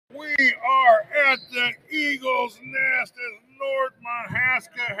We are at the Eagles Nest as North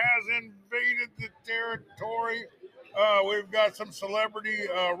Mahaska has invaded the territory. We've got some celebrity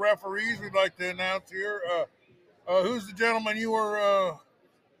referees we'd like to announce here. Who's the gentleman you were?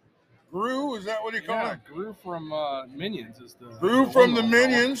 Gru, is that what you call it? Gru from Minions is the. Gru from the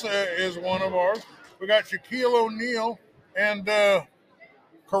Minions is one of ours. We got Shaquille O'Neal and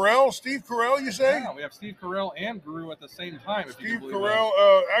Steve Carell, you say? Yeah, we have Steve Carell and Gru at the same time. Steve Carell,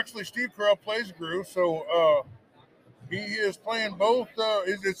 actually, Steve Carell plays Gru, so he is playing both.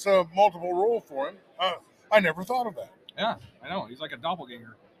 It's a multiple role for him. I never thought of that. Yeah, I know. He's like a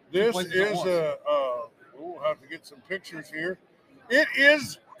doppelganger. This is we'll have to get some pictures here. It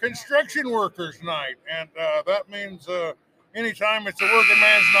is construction workers' night, and that means anytime it's a working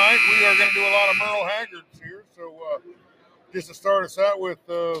man's night, we are going to do a lot of Merle Haggards here. So just to start us out with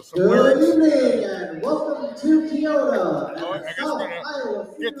some lyrics. Good evening and welcome to Keota. I guess we're going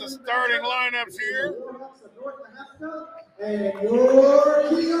to get the starting lineups here. And your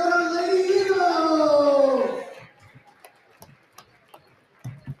Keota Lady Eagles.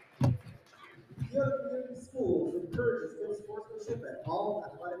 Keota Community Schools encourages good sportsmanship at all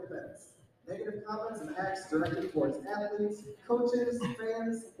athletic events. Negative comments and acts directed towards athletes, coaches,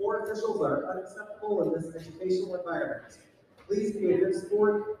 fans, or officials are unacceptable in this educational environment. Please be a good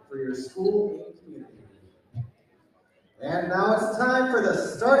sport for your school and community. And now it's time for the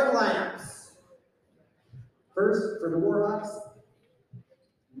starting lineups. First, for the Warhawks,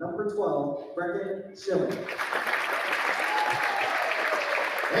 number 12, Brecken Schilling.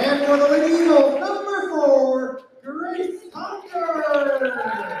 And for the Lady Eagles, number 4, Grace Hunter.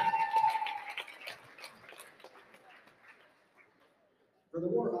 For the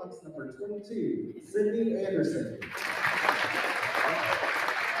Warhawks, number 22, Sydney Anderson.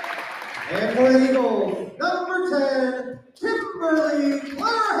 And for the Eagles, number 10, Kimberly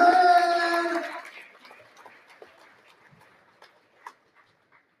Clarahan.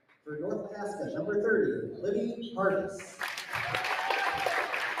 For North Mahaska, number 30, Libby Hargis.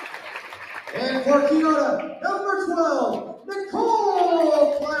 And for Keota, number 12,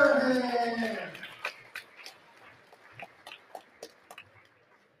 Nicole Clarahan.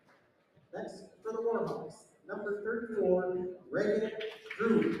 Next, for the Warhawks, number 34, Reagan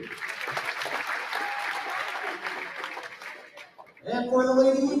Drew. And for the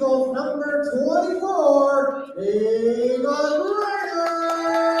Lady Eagles, number 24, Ava Greger.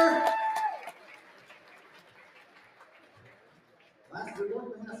 Last for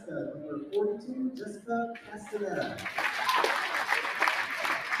North Mahaska, number 42, Jessica Castaneda.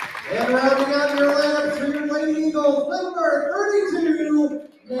 And rounding out your lineup for your Lady Eagles, number 32,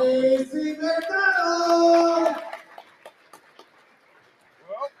 Macy McDonald.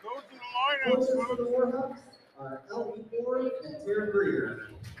 Well, those are the lineups. Coaches for the Warhawks are Ellie Ford and Tara Greer.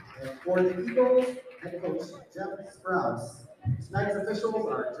 And for the Eagles, head coach Jeff Sprouse. Tonight's officials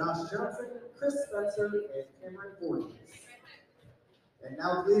are Josh Johnson, Chris Spencer, and Cameron Voorhees. And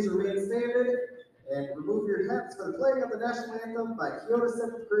now please remain standing and remove your hats for the playing of the national anthem by Keota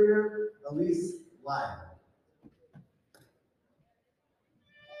 7th grader Elise Lyle.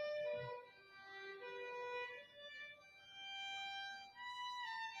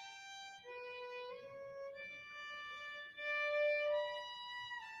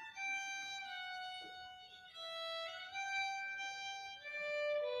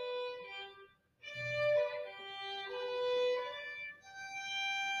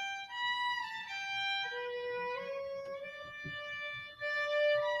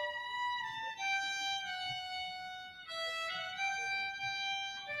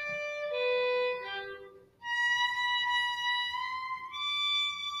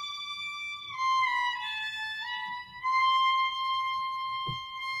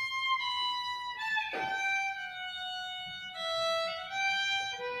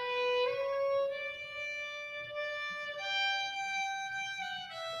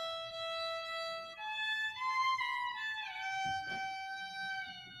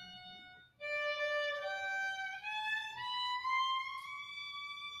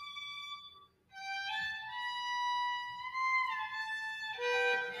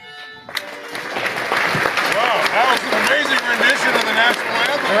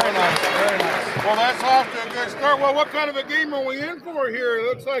 Very nice, very nice. Well, that's off to a good start. Well, what kind of a game are we in for here? It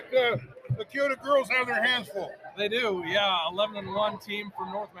looks like the Keota girls have their hands full. They do, yeah. 11-1 team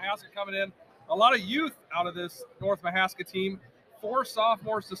from North Mahaska coming in. A lot of youth out of this North Mahaska team. 4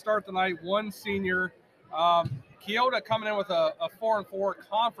 sophomores to start the night, 1 senior. Keota coming in with a 4-4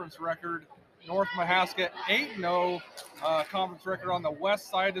 conference record. North Mahaska 8-0 conference record. On the west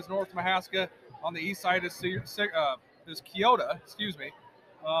side is North Mahaska. On the east side is Keota, excuse me.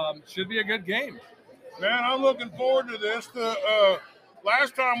 Should be a good game. Man, I'm looking forward to this. The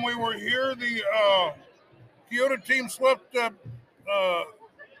last time we were here, the Keota team swept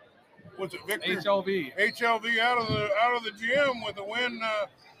was it Victor? HLV. HLV out of the gym with a win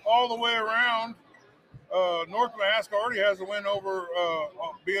all the way around. North Mahaska already has a win over,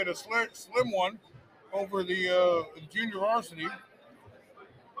 be it a slim one, over the junior varsity.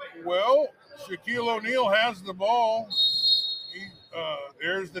 Well, Shaquille O'Neal has the ball.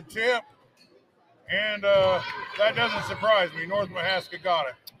 There's the tip. And that doesn't surprise me. North Mahaska got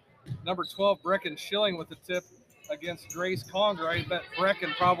it. Number 12, Brecken Schilling with the tip against Grace Conger. I bet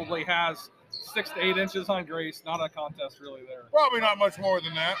Brecken probably has 6 to 8 inches on Grace. Not a contest really there. Probably not much more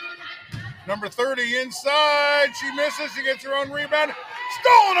than that. Number 30 inside. She misses. She gets her own rebound.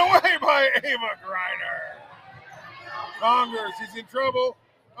 Stolen away by Ava Griner. Conger, she's in trouble.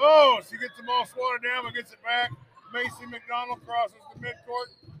 Oh, she gets the ball swatted down and gets it back. Macy McDonald crosses the midcourt.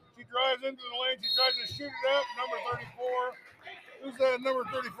 She drives into the lane. She tries to shoot it up. Number 34. Who's that number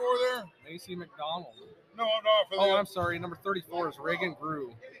 34 there? Macy McDonald. No, I'm sorry. Number 34 is Reagan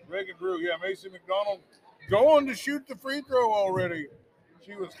Grew. Reagan Grew, yeah. Macy McDonald going to shoot the free throw already.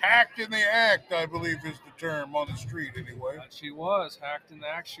 She was hacked in the act, I believe is the term on the street anyway. She was hacked in the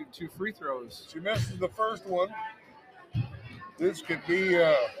act, shooting 2 free throws. She misses the first one. This could be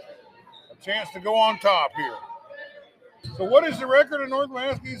a chance to go on top here. So what is the record of North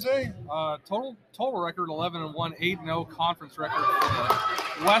Mahaska, you say? Total record 11-1, 8-0 conference record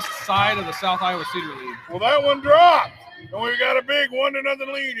for the west side of the South Iowa Cedar League. Well, that one dropped. And we got a big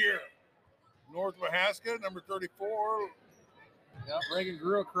 1-0 lead here. North Mahaska, number 34. Yep, Reagan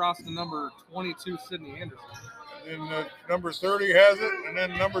Grew across to number 22, Sydney Anderson. And number 30 has it. And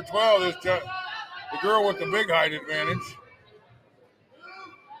then number 12 is the girl with the big height advantage.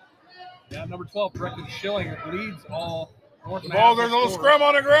 Yeah, number 12, Brecken Schilling leads all North Mahaska. Ball, there's a little scrum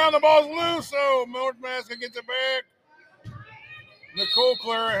on the ground. The ball's loose, so North Mahaska gets it back. Nicole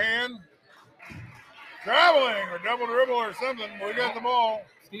Clarahan traveling or double dribble or something. We got the ball.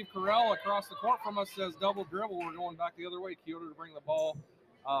 Steve Carell across the court from us says double dribble. We're going back the other way. Keota to bring the ball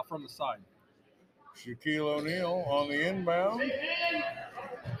from the side. Shaquille O'Neal on the inbound.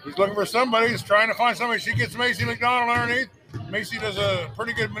 He's looking for somebody. He's trying to find somebody. She gets Macy McDonald underneath. Macy does a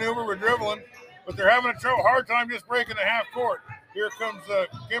pretty good maneuver with dribbling, but they're having a hard time just breaking the half court. Here comes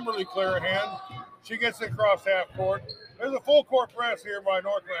Kimberly Clarahan. She gets it across half court. There's a full court press here by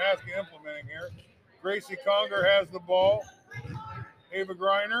North Mahaska implementing here. Gracie Conger has the ball. Ava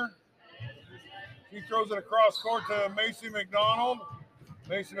Griner. She throws it across court to Macy McDonald.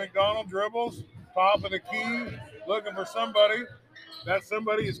 Macy McDonald dribbles. Top of the key. Looking for somebody. That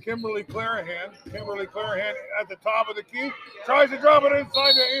somebody is Kimberly Clarahan. Kimberly Clarahan at the top of the key. Tries to drop it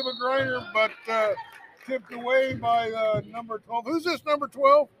inside to Ava Griner, but tipped away by number 12. Who's this number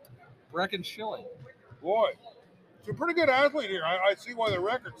 12? Brecken Schilling. Boy, it's a pretty good athlete here. I see why the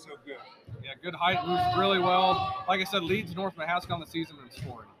record's so good. Yeah, good height, moves really well. Like I said, leads North Mahaska on the season in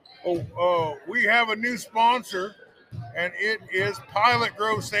scoring. We have a new sponsor, and it is Pilot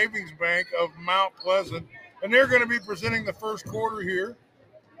Grove Savings Bank of Mount Pleasant. And they're going to be presenting the first quarter here.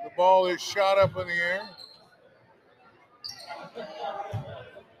 The ball is shot up in the air.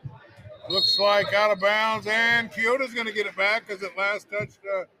 Looks like out of bounds, and Keota's going to get it back because it last touched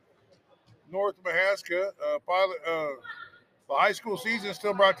North Mahaska. The high school season is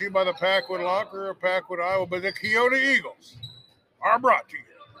still brought to you by the Packwood Locker of Packwood, Iowa. But the Keota Eagles are brought to you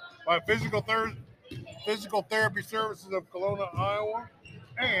by Physical Therapy Services of Kelowna, Iowa,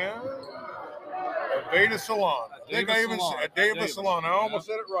 and Aveda Salon. Aveda Salon. I almost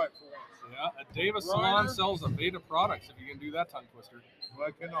said it right for once. Yeah, Aveda Salon sells Aveda products, if you can do that tongue twister. Well,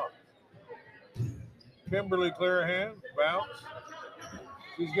 I cannot. Kimberly Clarahan, bounce.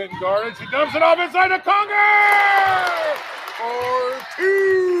 She's getting guarded. She dumps it off inside the Conger for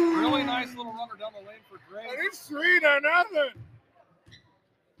 2. Really nice little runner down the lane for Gray. And it's 3-0.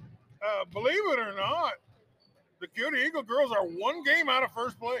 Believe it or not, the Keota Eagle girls are 1 game out of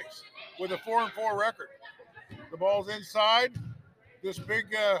first place with a 4-4 record. The ball's inside. This big,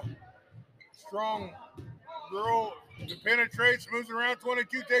 strong girl penetrates, moves around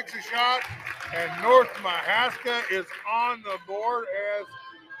 22, takes a shot, and North Mahaska is on the board as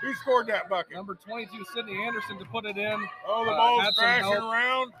who scored that bucket? Number 22, Sydney Anderson, to put it in. Oh, the ball's crashing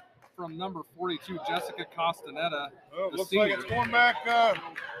around. From number 42, Jessica Costanetta. Oh, looks like it's going back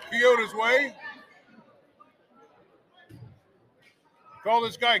Keota's way. Call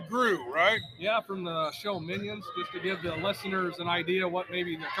this guy Grew, right? Yeah, from the show Minions, just to give the listeners an idea what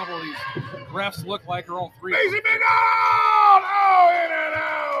maybe a couple of these refs look like, or all 3. Mason McDonald! Oh, in and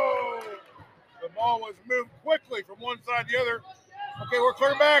out! The ball was moved quickly from one side to the other Okay, we're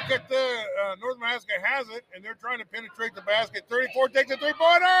clear back at the North Mahaska has it, and they're trying to penetrate the basket. 34 takes a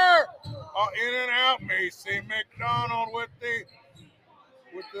three-pointer. In and out. Macy McDonald with the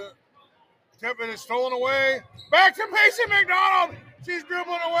tip, and it's stolen away. Back to Macy McDonald. She's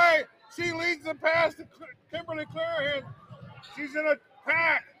dribbling away. She leads the pass to Kimberly Clarahan. She's in a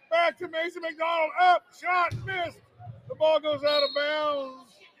pack. Back to Macy McDonald. Up, shot, missed. The ball goes out of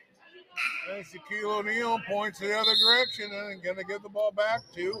bounds. And Shaquille O'Neal points the other direction and going to give the ball back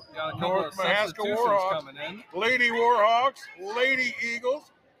to North Mahaska Warhawks. Coming in. Lady Warhawks, Lady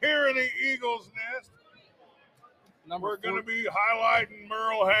Eagles, here in the Eagles Nest. We're going to be highlighting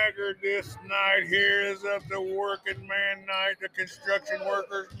Merle Haggard this night. Here is of the working man night, the construction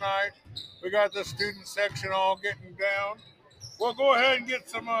workers night. We got the student section all getting down. We'll go ahead and get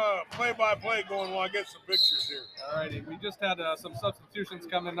some play-by-play going while I get some pictures here. All righty. We just had some substitutions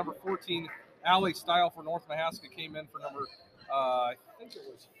come in. Number 14, Allie Style for North Mahaska came in for number, I think it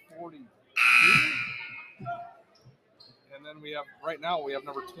was 42. And then we have, right now, we have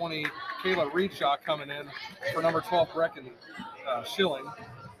number 20, Kayla Reedshaw coming in for number 12, Brecken Schilling.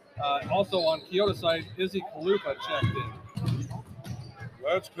 Also on Keota side, Izzy Kalupa checked in.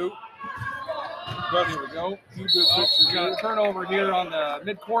 That's cool. Here we go. We got a turnover here on the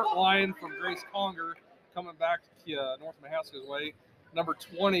midcourt line from Grace Conger coming back to North Mahaska's way. Number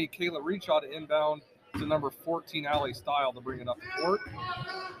 20, Kayla Reedshaw to inbound to number 14, Allie Style to bring it up the court.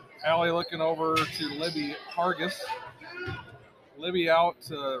 Allie looking over to Libby Hargis. Libby out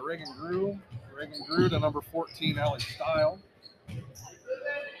to Reagan Grew. Reagan Grew to number 14, Allie Style.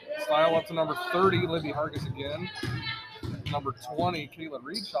 Style up to number 30, Libby Hargis again. Number 20, Kayla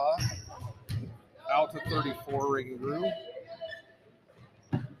Reedshaw. Out to 34, Reagan Grew.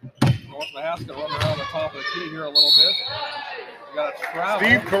 North Mahaska running around the top of the key here a little bit. We got a travel.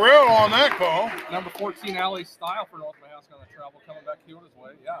 Steve Carell on that call. Number 14, Allie Style for North Mahaska on the travel coming back Keota's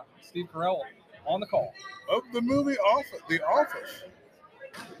way. Yeah, Steve Carell on the call. Of the movie The Office.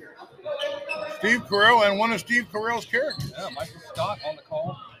 Steve Carell and one of Steve Carell's characters. Yeah, Michael Scott on the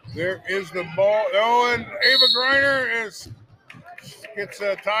call. There is the ball. Oh, and Ava Griner gets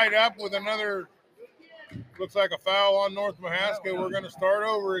tied up with another. Looks like a foul on North Mahaska. We're going to start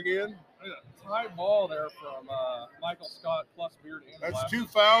over again. High ball there from Michael Scott plus Beard. And That's 2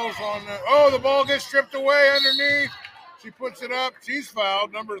 fouls on the. Oh, the ball gets stripped away underneath. She puts it up. She's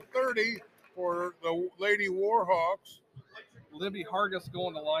fouled. Number 30 for the Lady Warhawks. Libby Hargis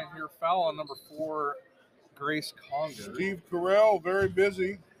going to line here. Foul on number 4, Grace Conger. Steve Carell very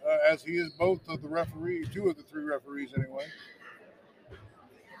busy as he is both of the referees, 2 of the 3 referees anyway.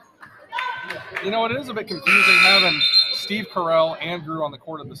 You know, it is a bit confusing having Steve Carell and Grew on the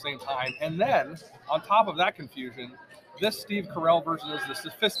court at the same time. And then, on top of that confusion, this Steve Carell version is the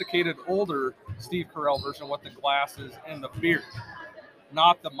sophisticated, older Steve Carell version with the glasses and the beard,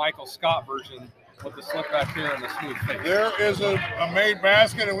 not the Michael Scott version with the slick back hair and the smooth face. There is a made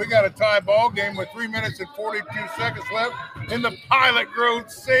basket, and we got a tie ball game with 3 minutes and 42 seconds left in the Pilot Grove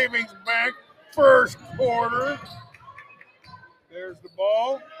Savings Bank first quarter. There's the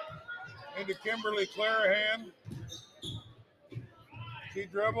ball into Kimberly Clarahan. She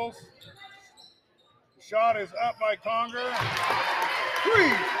dribbles. The shot is up by Conger.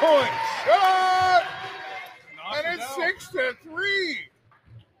 3-point shot! And it's 6-3.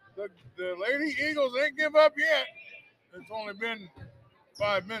 The Lady Eagles ain't give up yet. It's only been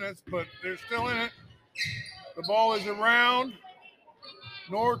 5 minutes, but they're still in it. The ball is around.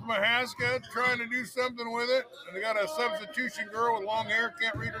 North Mahaska trying to do something with it. And they got a substitution girl with long hair.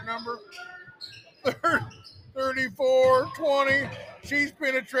 Can't read her number. 34-20. She's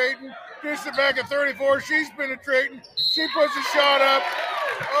penetrating. Gets it back at 34. She's penetrating. She puts a shot up.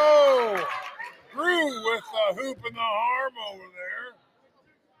 Oh, Grew with the hoop and the arm over there.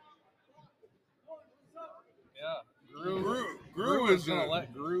 Yeah, Grew is going to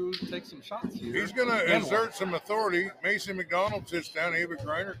let Grew take some shots here. He's going to exert some authority. Mason McDonald sits down. Ava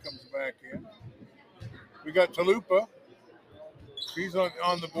Griner comes back in. We got Talupa. She's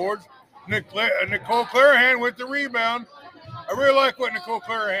on the boards. Nicole Clarahan with the rebound. I really like what Nicole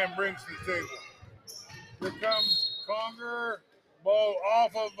Clarahan brings to the table. Here comes Conger. Ball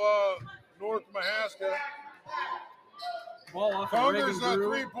off of North Mahaska. Ball off Conger's of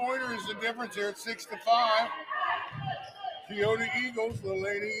three-pointer is the difference here. It's 6-5. Keota Eagles, the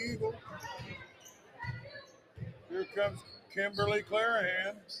Lady Eagles. Here comes Kimberly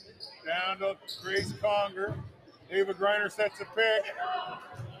Clarahan. Down to Grace Conger. Ava Griner sets a pick.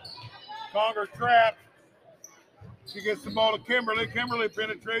 Conger trapped. She gets the ball to Kimberly. Kimberly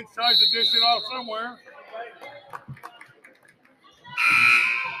penetrates, tries to dish it off somewhere.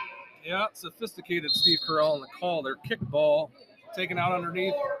 Yeah, sophisticated Steve Carell on the call. Their kick ball taken out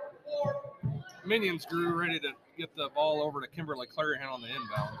underneath. Minions grew ready to get the ball over to Kimberly Clarahan on the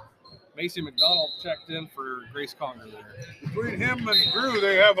inbound. Macy McDonald checked in for Grace Conger there. Between him and Drew,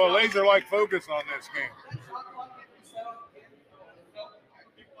 they have a laser-like focus on this game.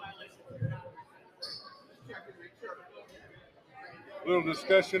 A little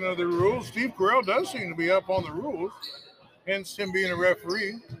discussion of the rules. Steve Carell does seem to be up on the rules, hence him being a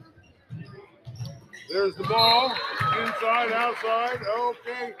referee. There's the ball, inside, outside.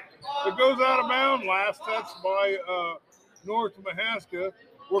 Okay, it goes out of bounds. Last touch by North Mahaska.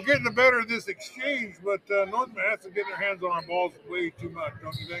 We're getting the better of this exchange, but North Mahaska getting their hands on our balls way too much,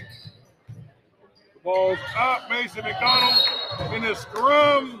 don't you think? The ball's up. Mason McDonald in the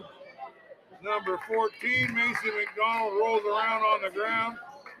scrum. Number 14, Mason McDonald rolls around on the ground,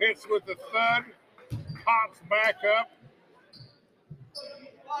 hits with a thud, pops back up.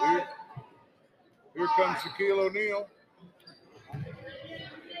 Here comes Shaquille O'Neal.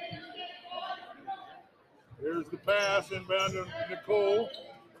 There's the pass inbound to Nicole.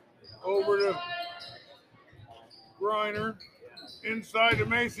 Over to Griner. Inside to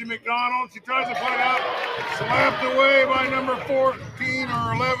Macy McDonald. She tries to put it out. Slapped away by number 14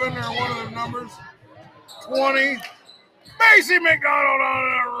 or 11 or one of the numbers. 20. Macy McDonald on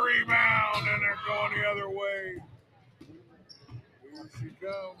a rebound, and they're going the other way. Here she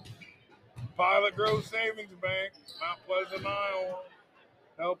comes. Pilot Grove Savings Bank, Mount Pleasant, Iowa,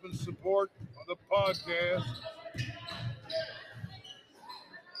 helping support the podcast.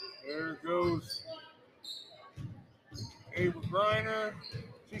 There goes Ava Griner.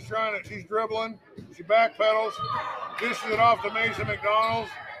 She's dribbling. She backpedals, dishes it off to Mason McDonald.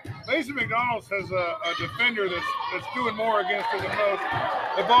 Mason McDonald has a defender that's doing more against her than most.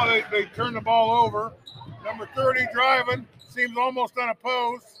 The ball, they turn the ball over. Number 30 driving, seems almost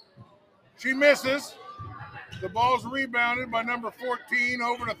unopposed. She misses. The ball's rebounded by number 14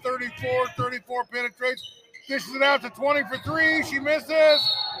 over to 34. 34 penetrates. Dishes it out to 20 for 3. She misses.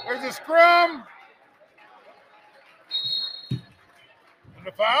 There's a scrum. And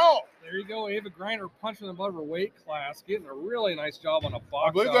a foul. There you go. Ava Griner punching above her weight class, getting a really nice job on a box.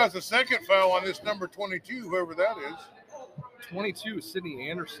 I believe that's the second foul on this number 22, whoever that is. 22, Sydney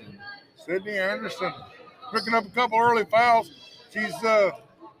Anderson. Sydney Anderson picking up a couple early fouls. She's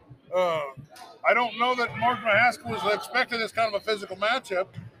I don't know that North Mahaska was expecting this kind of a physical matchup.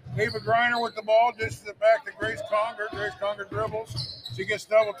 Ava Griner with the ball, dishes it back to Grace Conger. Grace Conger dribbles. She gets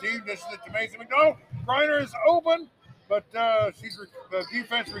double teamed, dishes it to Mason McDonald. Griner is open, but the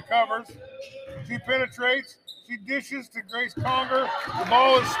defense recovers. She penetrates. She dishes to Grace Conger. The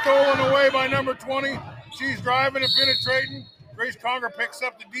ball is stolen away by number 20. She's driving and penetrating. Grace Conger picks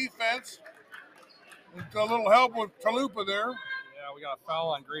up the defense. With a little help with Talupa there. Yeah, we got a foul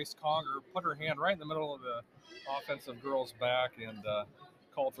on Grace Conger. Put her hand right in the middle of the offensive girl's back and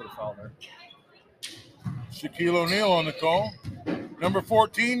called for the foul there. Shaquille O'Neal on the call. Number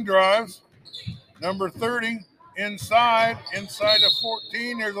 14 drives. Number 30 inside to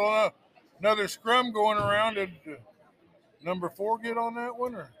 14. There's another scrum going around. Did number 4 get on that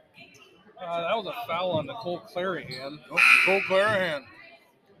one? Or? That was a foul on Nicole Clarahan. Oh, Nicole Clarahan.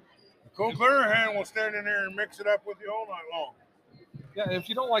 Nicole Clarahan will stand in there and mix it up with you all night long. Yeah, if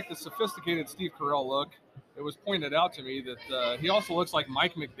you don't like the sophisticated Steve Carell look, it was pointed out to me that he also looks like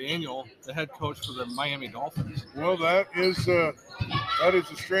Mike McDaniel, the head coach for the Miami Dolphins. Well, that is a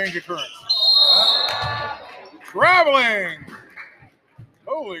strange occurrence. Traveling!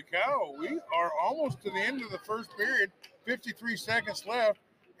 Holy cow, we are almost to the end of the first period, 53 seconds left,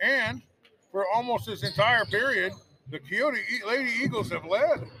 and for almost this entire period, the Coyote Lady Eagles have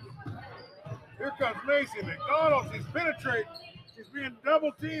led. Here comes Macy McDonald. She's penetrating. She's being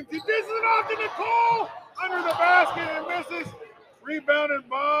double teamed. She dishes it off to Nicole under the basket and misses. Rebounded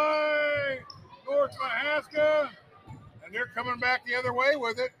by North Mahaska. And they're coming back the other way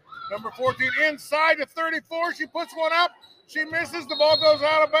with it. Number 14 inside to 34. She puts one up. She misses. The ball goes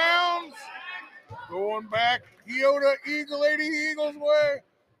out of bounds. Going back, Kyoto Lady Eagles way.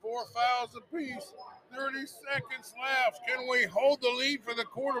 4 fouls apiece. 30 seconds left. Can we hold the lead for the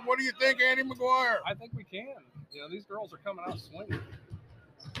quarter? What do you think, Andy McGuire? I think we can. You know, these girls are coming out swinging.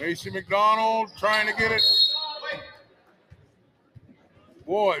 Macy McDonald trying to get it.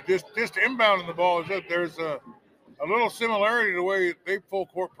 Boy, just inbounding the ball. There's a little similarity to the way they full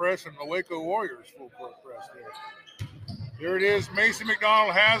court press and the Waco Warriors full court press there. There it is. Macy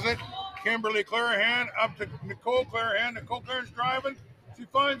McDonald has it. Kimberly Clarahan up to Nicole Clarahan. Nicole Clarahan's driving. She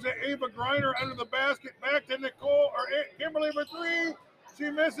finds Ava Griner under the basket. Back to Kimberly for 3.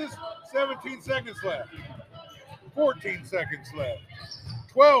 She misses. 17 seconds left. 14 seconds left.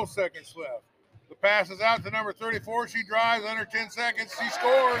 12 seconds left. The passes out to number 34. She drives under 10 seconds. She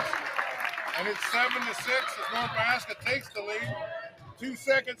scores. And it's 7-6 as North Mahaska takes the lead. 2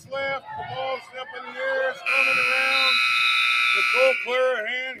 seconds left. The ball's up in the air. It's coming around. Nicole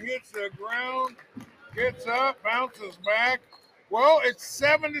Clarahan hits the ground, gets up, bounces back. Well, it's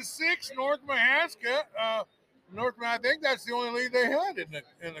 7-6 North Mahaska. I think that's the only lead they had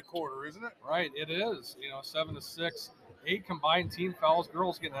in the quarter, isn't it? Right, it is. 7-6. 8 combined team fouls.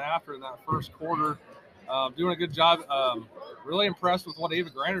 Girls getting after in that first quarter. Doing a good job. Really impressed with what Ava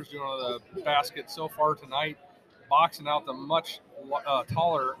Grinder's doing on the basket so far tonight, boxing out the much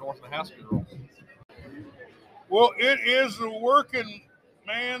taller North Mahaska girls. Well, it is the working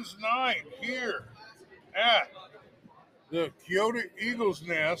man's night here at the Keota Eagles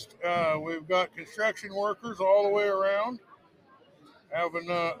Nest. We've got construction workers all the way around having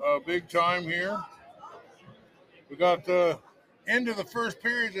a big time here. We got the end of the first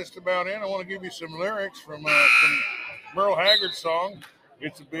period just about in. I want to give you some lyrics from Merle Haggard's song.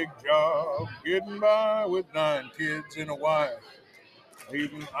 It's a big job getting by with 9 kids and a wife.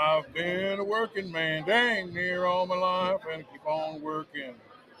 Even I've been a working man dang near all my life and keep on working.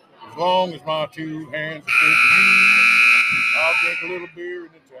 As long as my 2 hands are me, I'll drink a little beer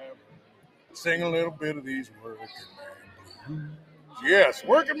in the tavern, sing a little bit of these working man blues. Yes,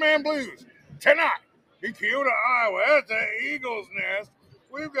 working man blues tonight in Keota, Iowa at the Eagles Nest.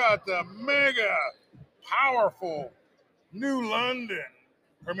 We've got the mega powerful North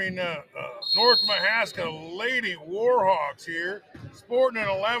Mahaska Lady Warhawks here, sporting an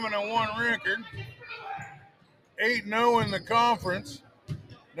 11-1 record, 8-0 in the conference.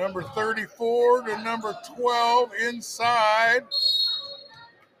 Number 34 to number 12 inside.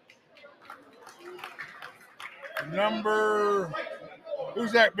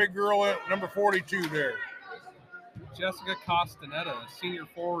 Who's that big girl at number 42 there? Jessica Castaneda, senior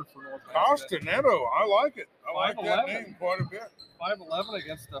forward for North Mahaska. Castaneda, I like it. I like that 5'11". name quite a bit. 5'11"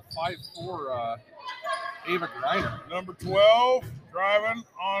 against the 5'4" Ava Grinder. Number 12, driving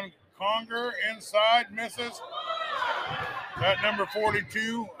on Conger inside, misses. That number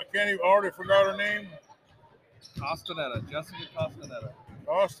 42, already forgot her name. Castaneda, Jessica Castaneda.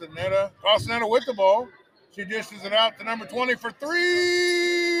 Castaneda with the ball. She dishes it out to number 20 for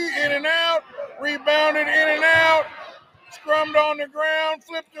 3. In and out. Rebounded, in and out. Scrummed on the ground,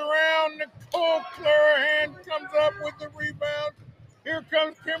 flipped around. Nicole Clarahan comes up with the rebound. Here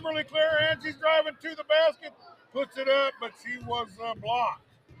comes Kimberly Clarahan. She's driving to the basket. Puts it up, but she was blocked.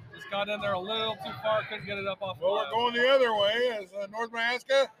 Just got in there a little too far. Couldn't get it up off the Well, we're going the other way as North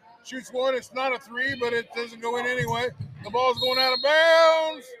Mahaska shoots one. It's not a 3, but it doesn't go in anyway. The ball's going out of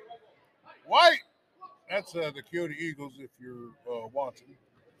bounds. White. That's the Keota Eagles if you're watching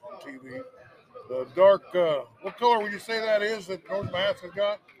on TV. The dark, what color would you say that is that North Mahaska's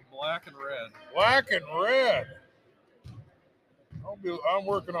got? Black and red. Black and red. I'm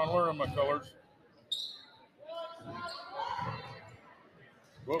working on learning my colors.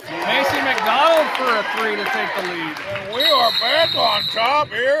 Macy McDonald for a 3 to take the lead. And we are back on top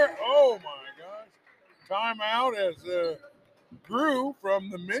here. Oh my gosh. Timeout as Drew from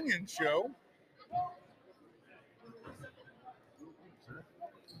the Minion Show.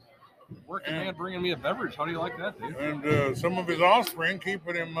 Working man bringing me a beverage. How do you like that, dude? And some of his offspring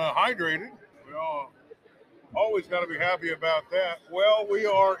keeping him hydrated. We always got to be happy about that. Well, we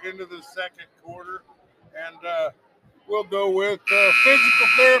are into the second quarter, and we'll go with Physical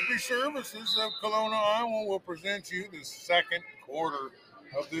Therapy Services of Kelowna, Iowa. Will present you the second quarter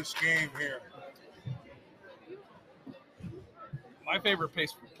of this game here. My favorite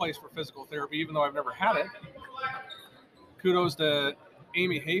place for physical therapy, even though I've never had it. Kudos to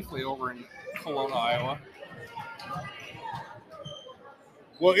Amy Hafley over in Kelowna, Iowa.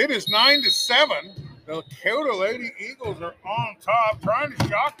 Well, it is 9-7. The Keota Lady Eagles are on top, trying to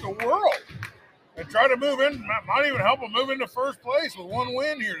shock the world and try to move in. Might even help them move into first place with one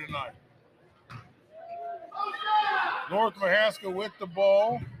win here tonight. North Mahaska with the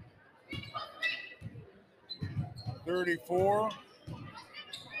ball. 34.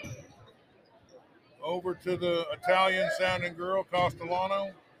 Over to the Italian-sounding girl,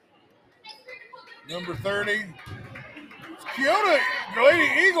 Castellano. Number 30. Keota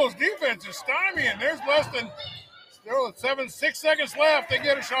Lady Eagles defense is stymieing. There's still 6 seconds left. They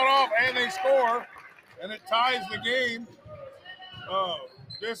get a shot off and they score, and it ties the game.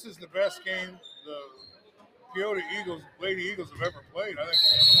 This is the best game the Keota Lady Eagles have ever played, I think.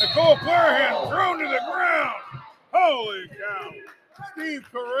 Nicole Clarahan thrown to the ground. Holy cow. Steve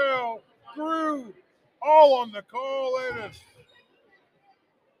Carell, Drew, all on the call.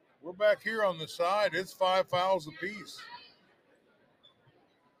 We're back here on the side. It's 5 fouls apiece.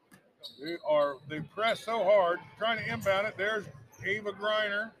 They press so hard, trying to inbound it. There's Ava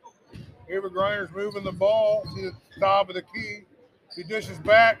Griner. Ava Griner's moving the ball to the top of the key. She dishes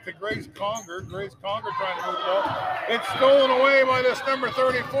back to Grace Conger. Grace Conger trying to move the ball. It's stolen away by this number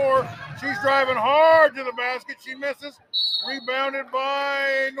 34. She's driving hard to the basket. She misses. Rebounded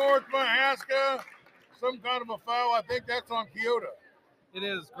by North Mahaska. Some kind of a foul. I think that's on Keota. It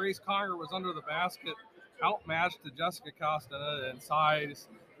is. Grace Conger was under the basket, outmatched to Jessica Costanetta inside.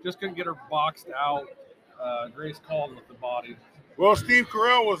 Just couldn't get her boxed out. Grace called with the body. Well, Steve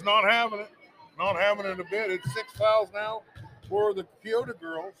Carell was not having it. Not having it a bit. It's 6 fouls now for the Keota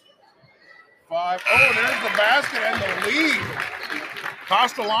girls. 5. Oh, there's the basket and the lead.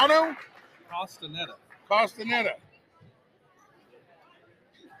 Castellano? Costanetta.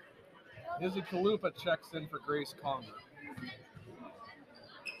 Izzy Kalupa checks in for Grace Conger.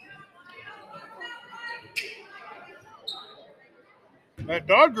 That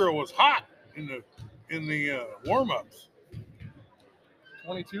dog girl was hot in the warm-ups.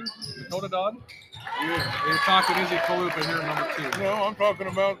 22, Dakota Dodd. Yeah. You're talking Izzy Kalupa here, number 2. No, I'm talking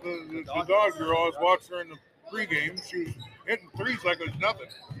about the dog girl. I was watching her in the pregame. She was hitting threes like it was nothing.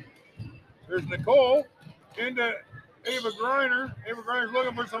 There's Nicole into Ava Griner. Ava Griner's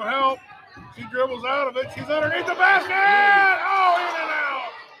looking for some help. She dribbles out of it. She's underneath the basket. Oh, in and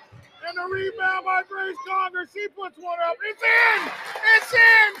out. And the rebound by Grace Conger. She puts one up. It's in. It's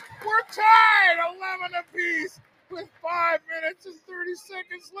in. We're tied 11 apiece with 5 minutes and 30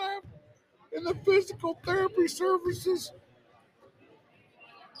 seconds left in the physical therapy services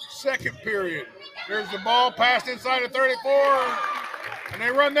second period. There's the ball passed inside of 34. And they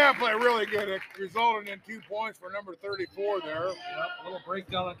run that play really good. It resulted in 2 points for number 34 there. Yep, a little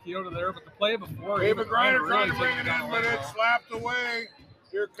breakdown on Keota there, but the play before. Ava Griner trying to really bring it in, but it's slapped away.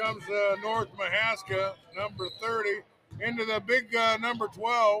 Here comes North Mahaska, number 30, into the big number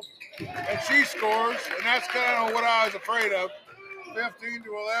 12, and she scores, and that's kind of what I was afraid of, 15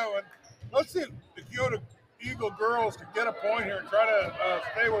 to 11. Let's see if the Keota Eagle girls can get a point here and try to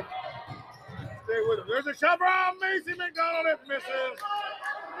stay with them. There's a shot from Macy McDonald. It misses.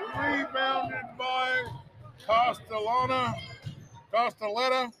 Rebounded by Castelletta.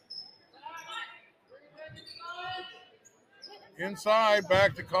 Inside,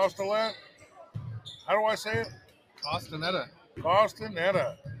 back to Castelletta. How do I say it? Costanetta.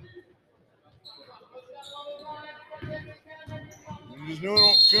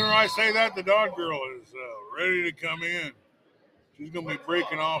 Sooner I say that, the dog girl is ready to come in. She's going to be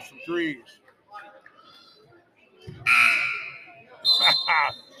breaking off some threes.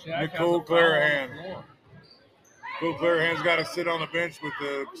 Nicole Clarahan. Nicole Clarahan's got to sit on the bench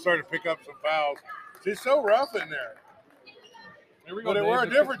starting to pick up some fouls. She's so rough in there. Here we go. But we're a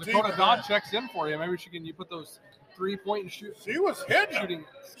different team. Dakota Dodd checks in for you. Maybe you put those 3-point and shoot. She was hitting.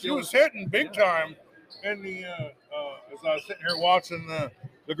 She was hitting big time. In the as I was sitting here watching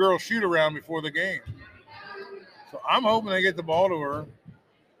the girls shoot around before the game. So I'm hoping they get the ball to her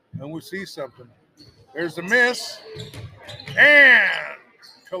and we see something. There's the miss. And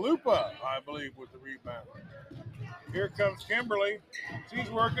Kalupa, I believe, with the rebound. Here comes Kimberly. She's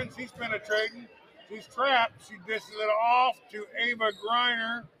working. She's penetrating. She's trapped. She dishes it off to Ava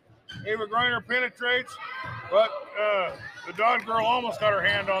Griner. Ava Griner penetrates, but the dog girl almost got her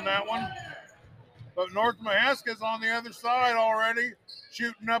hand on that one. But North Mahaska's on the other side already,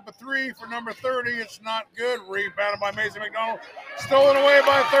 shooting up a 3 for number 30. It's not good. Rebounded by Mason McDonald. Stolen away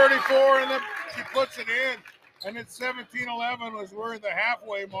by 34, and then she puts it in. And it's 17-11 as we're at the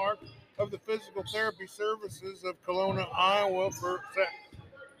halfway mark of the physical therapy services of Kelowna, Iowa for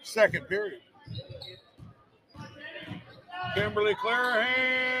second period. Kimberly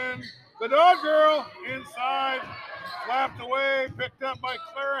Clarahan, the dog girl, inside, slapped away, picked up by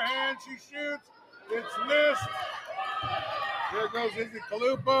Clarahan. She shoots. It's missed. There goes Izzy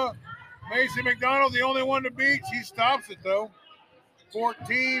Kalupa. Macy McDonald, the only one to beat. She stops it, though.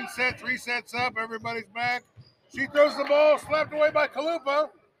 14 sets, resets up. Everybody's back. She throws the ball, slapped away by Kalupa.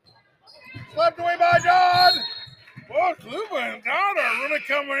 Slapped away by Dodd. Well, Kalupa and Dodd are really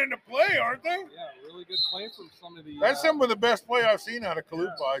coming into play, aren't they? Yeah, really good play from some of the. That's some of the best play I've seen out of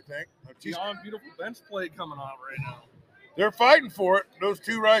Kalupa, I think. She's on beautiful bench play coming on right now. They're fighting for it, those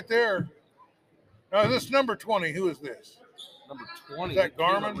two right there. Now, this number 20, who is this? Number 20. Is that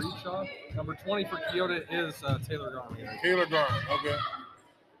Garmin? Number 20 for Keota is Taylor Garmin. Taylor Garmin, okay.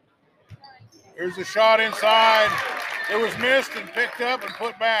 There's a shot inside. It was missed and picked up and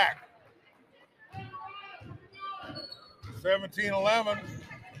put back. 17-11.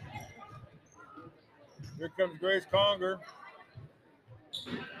 Here comes Grace Conger.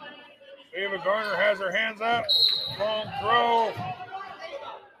 Ava Garner has her hands up. Long throw.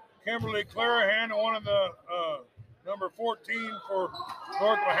 Kimberly Clarahan, one of the number 14 for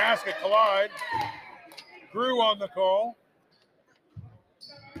North Mahaska Collide. Grew on the call.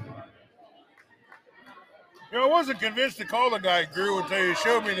 You know, I wasn't convinced to call the guy Grew until you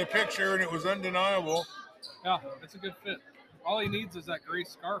showed me the picture, and it was undeniable. Yeah, it's a good fit. All he needs is that gray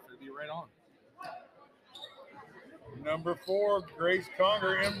scarf. It'd be right on. Number 4, Grace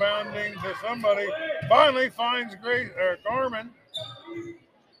Conger inbounding to somebody. Finally finds Garmin.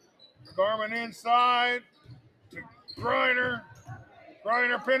 Garmin inside to Griner.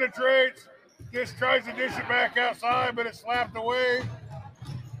 Griner penetrates. Just tries to dish it back outside, but it's slapped away.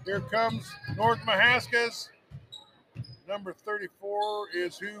 Here comes North Mahaska's. Number 34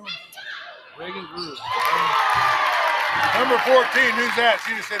 is who? Reagan Grew. Number 14, who's that?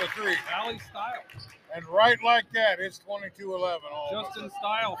 She just hit a 3. Allie Style. And right like that, it's 22-11. Just in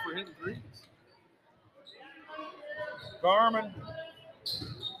style for hitting threes. Garmin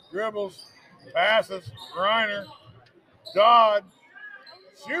dribbles, passes, Griner, Dodd,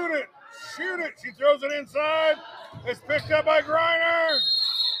 shoot it. She throws it inside. It's picked up by Griner.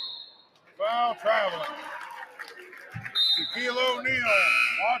 Foul traveling. Shaquille O'Neal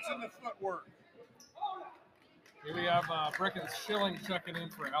watching the footwork. Here we have Brecken Schilling checking in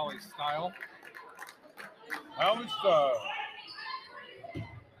for Allie Style. Allie Style.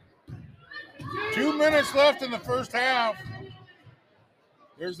 2 minutes left in the first half.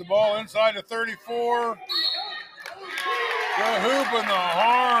 There's the ball inside the 34. The hoop and the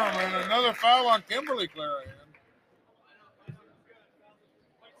harm, and another foul on Kimberly Clarahan.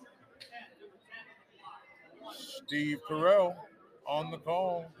 Steve Carell on the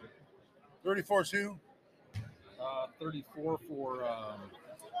call. 34's who? 34 for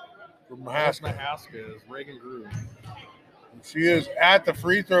Mahaska. Mahaska is Reagan Grew. She is at the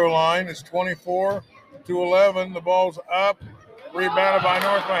free throw line. It's 24-11. The ball's up. Rebounded by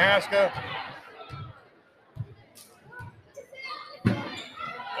North Mahaska.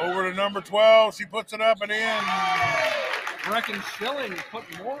 Over to number 12. She puts it up and in. Brecken Schilling put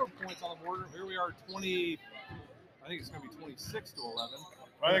more points on the board. Here we are 20. I think it's going to be 26-11.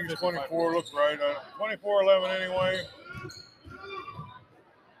 I think it's 24. Looks right. 24-11 anyway.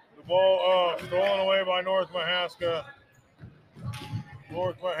 The ball stolen away by North Mahaska.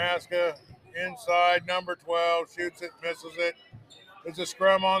 North Mahaska inside number 12. Shoots it, misses it. It's a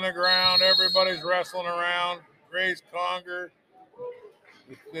scrum on the ground. Everybody's wrestling around. Grace Conger.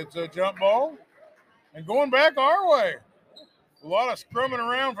 It's a jump ball. And going back our way. A lot of scrumming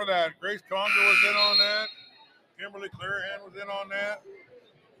around for that. Grace Conger was in on that. Kimberly Clarahan was in on that.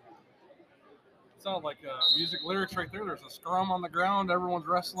 Sounds like music lyrics right there. There's a scrum on the ground. Everyone's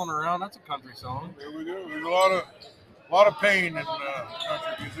wrestling around. That's a country song. There we go. There's a lot of pain in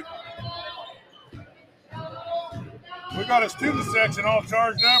country music. We got a student section all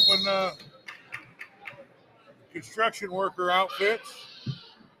charged up with construction worker outfits.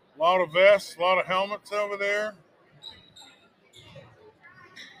 A lot of vests, a lot of helmets over there.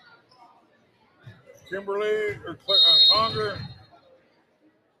 Kimberly or Conger,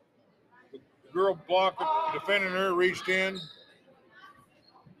 the girl blocked defending her, reached in.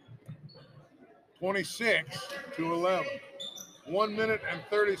 26-11. 1 minute and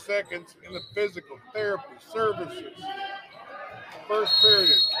 30 seconds in the physical therapy services. First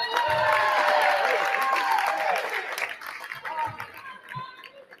period.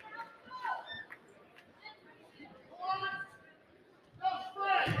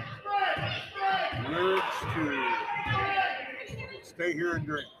 Lyrics to stay here and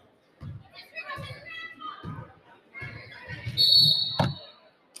drink.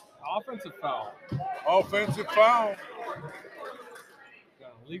 Offensive foul. Offensive foul.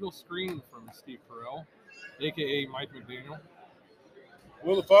 Got a legal screen from Steve Carell, a.k.a. Mike McDaniel.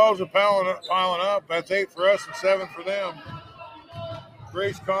 Well, the fouls are piling up. That's 8 for us and 7 for them.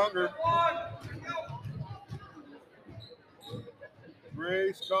 Grace Conger.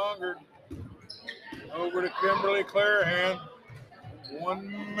 Grace Conger. Over to Kimberly Clarahan.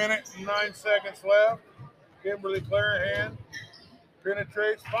 1 minute and 9 seconds left. Kimberly Clarahan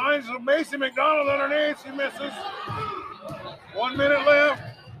penetrates, finds Macy McDonald underneath. She misses. 1 minute left.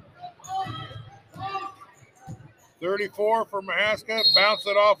 34 for Mahaska. Bounce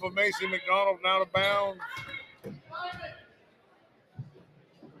it off of Macy McDonald and out of bounds.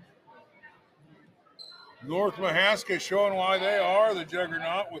 North Mahaska showing why they are the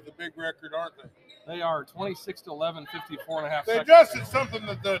juggernaut with the big record, aren't they? They are 26-11, 54 and a half They seconds. adjusted something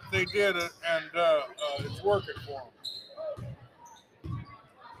that they did, and it's working for them.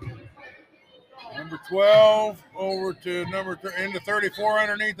 Number 12 over to into 34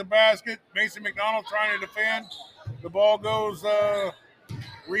 underneath the basket. Mason McDonald trying to defend. The ball goes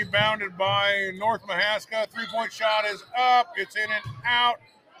Rebounded by North Mahaska. Three-point shot is up. It's in and out.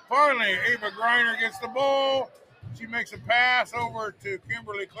 Finally, Ava Griner gets the ball. She makes a pass over to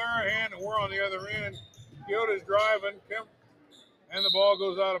Kimberly Clarahan, and we're on the other end. Keota's driving, and the ball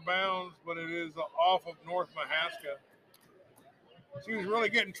goes out of bounds, but it is off of North Mahaska. She was really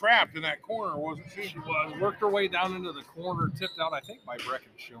getting trapped in that corner, wasn't she? She was. Worked her way down into the corner, tipped out, I think, by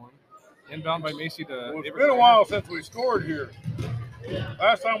Brecken Schilling. Inbound by Macy to Well, it's Ava been a Griner. while since we scored here.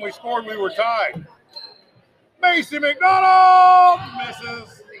 Last time we scored, we were tied. Macy McDonald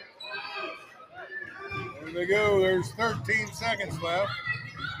misses. There they go. There's 13 seconds left.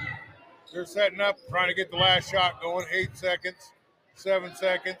 They're setting up, trying to get the last shot going. 8 seconds, 7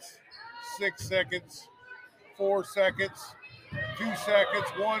 seconds, 6 seconds, 4 seconds, 2 seconds,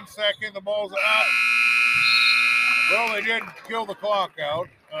 1 second. The ball's out. Well, they did kill the clock out.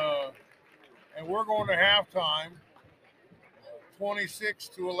 And we're going to halftime,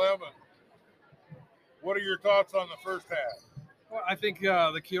 26-11. What are your thoughts on the first half? Well, I think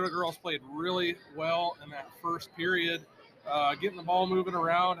the Keota girls played really well in that first period, getting the ball moving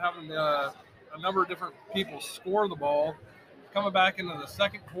around, having a number of different people score the ball. Coming back into the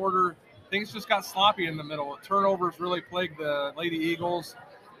second quarter, things just got sloppy in the middle. Turnovers really plagued the Lady Eagles.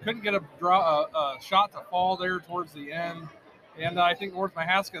 Couldn't get a shot to fall there towards the end. And I think North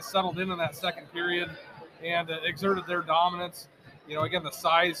Mahaska settled in that second period and exerted their dominance. You know, again, the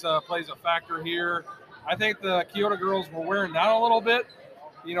size plays a factor here. I think the Keota girls were wearing down a little bit.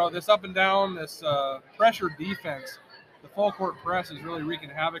 You know, this up and down, this pressure defense, the full court press is really wreaking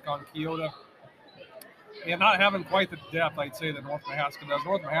havoc on Keota. And not having quite the depth, I'd say, that North Mahaska does.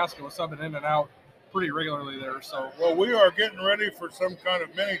 North Mahaska was subbing in and out pretty regularly there. So, well, we are getting ready for some kind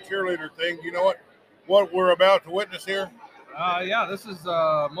of mini cheerleader thing. You know what we're about to witness here? Yeah, this is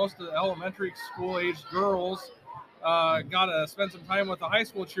most of the elementary school-aged girls got to spend some time with the high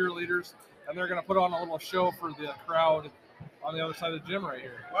school cheerleaders, and they're going to put on a little show for the crowd on the other side of the gym right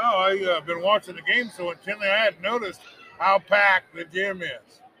here. Wow, I've been watching the game so intently I hadn't noticed how packed the gym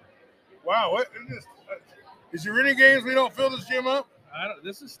is. Wow, is there any games we don't fill this gym up?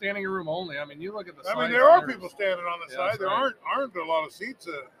 This is standing room only. I mean, you look at the. I mean, there are people standing on the side. There right. aren't a lot of seats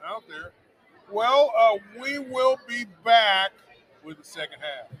out there. Well, we will be back with the second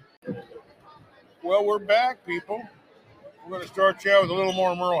half. Well, we're back, people. We're going to start you out with a little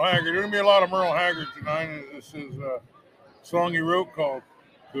more Merle Haggard. There's going to be a lot of Merle Haggard tonight. This is a song he wrote called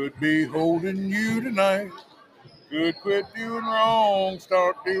 "Could Be Holding You Tonight." Could quit doing wrong,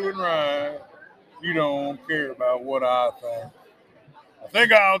 start doing right. You don't care about what I think. I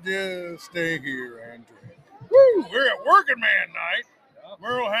think I'll just stay here and drink. Woo! We're at Working Man Night,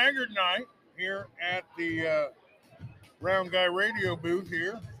 Merle Haggard Night, here at the Round Guy Radio booth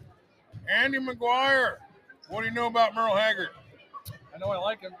here. Andy McGuire, what do you know about Merle Haggard? I know I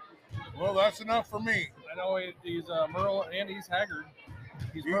like him. Well, that's enough for me. I know he's Merle and he's Haggard.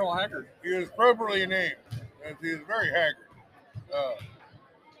 He's Merle Haggard. He is appropriately named. He is very haggard.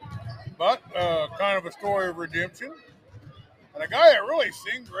 But kind of a story of redemption. And a guy that really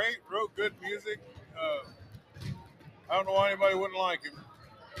sings great, wrote good music. I don't know why anybody wouldn't like him.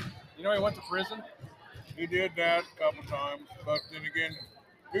 You know, he went to prison. He did that a couple times, but then again,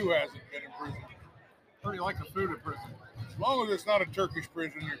 who hasn't been in prison? Heard he liked the food at prison. As long as it's not a Turkish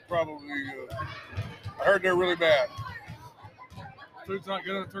prison, you're probably. I heard they're really bad. Food's not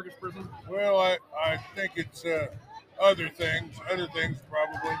good in a Turkish prison? Well, I think it's other things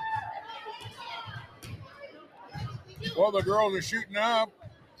probably. Well, the girls are shooting up,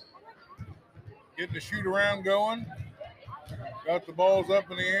 getting the shoot around going. Got the balls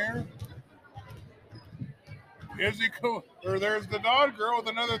up in the air. There's the Dodd girl with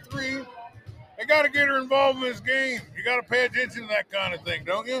another three. They got to get her involved in this game. You got to pay attention to that kind of thing,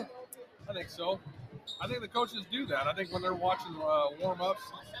 don't you? I think so. I think the coaches do that. I think when they're watching warm-ups,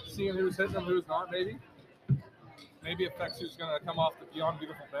 seeing who's hitting them, who's not, maybe affects who's going to come off the Beyond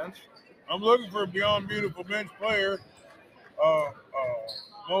Beautiful bench. I'm looking for a Beyond Beautiful bench player.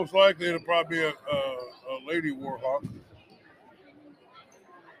 Most likely it'll probably be a Lady Warhawk.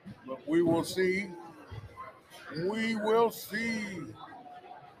 But we will see. We will see.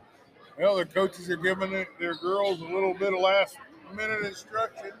 Well, the coaches are giving their girls a little bit of last-minute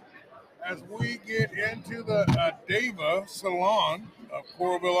instruction as we get into the Deva Salon of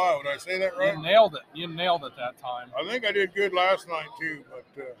Coralville, Iowa. Did I say that right? You nailed it. You nailed it that time. I think I did good last night, too,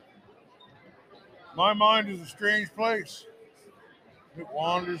 but my mind is a strange place. It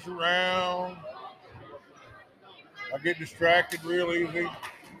wanders around. I get distracted real easy.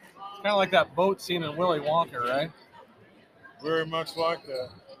 It's kind of like that boat scene in Willy Wonka, right? Very much like that.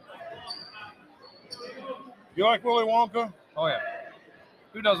 You like Willy Wonka? Oh, yeah.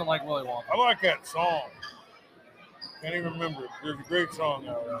 Who doesn't like Willy Wonka? I like that song. Can't even remember it. There's a great song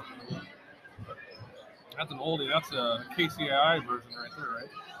out there. That's an oldie. That's a KCAI version right there, right?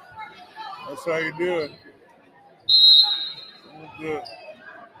 That's how you do it. Good.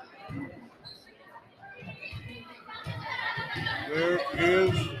 There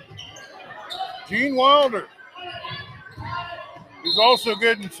is Gene Wilder. He's also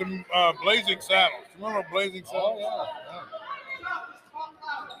getting some Blazing Saddles. Remember Blazing Saddles? Oh, yeah.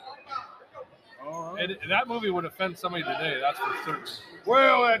 All right. And that movie would offend somebody today, that's for certain.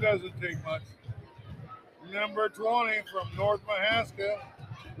 Well, that doesn't take much. Number 20 from North Mahaska,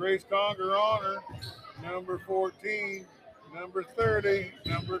 Grace Conger Honor. Number 14, number 30,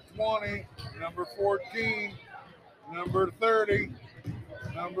 number 20, number 14, number 30,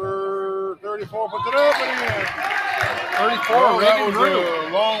 number 34. Puts it up and in. 34, Well, that Reagan was Drew. a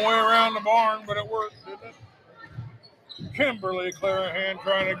long way around the barn, but it worked, didn't it? Kimberly Clarahan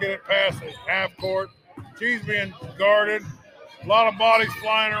trying to get it past the half court. She's being guarded. A lot of bodies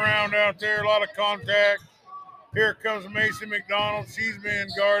flying around out there, a lot of contact. Here comes Macy McDonald. She's being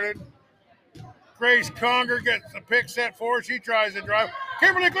guarded. Grace Conger gets the pick set for her. She tries to drive.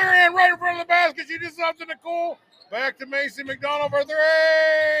 Kimberly Clarahan right in front of the basket. She did something cool. Back to Macy McDonald for three.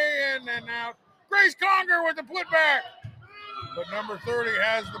 And then out. Grace Conger with the putback. But number 30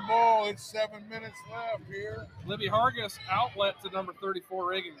 has the ball. It's 7 minutes left here. Libby Hargis outlet to number 34,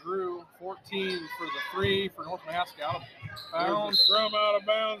 Reagan Drew. 14 for the three for North Mahaska. Out of There's a bounds. scrum out of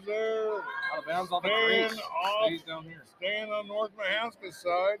bounds there. Out of bounds on the Staying crease. off. Stays down here. Staying on North Mahaska's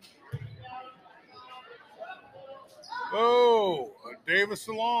side. Oh, Davis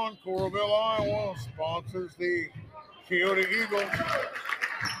Salon, Coralville, Iowa, sponsors the Keota Eagles.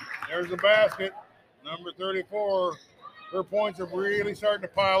 There's the basket. Number 34. Her points are really starting to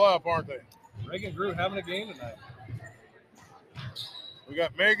pile up, aren't they? Reagan Drew having a game tonight. We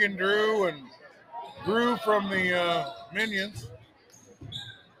got Megan Drew and Drew from the Minions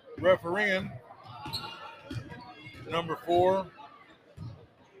refereeing. Number 4.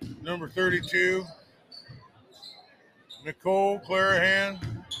 Number 32. Nicole Clarahan.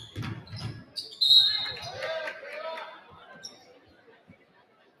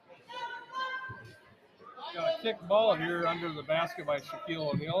 Got a kick ball here under the basket by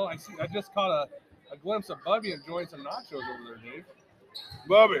Shaquille O'Neal. I just caught a glimpse of Bubby enjoying some nachos over there, Dave.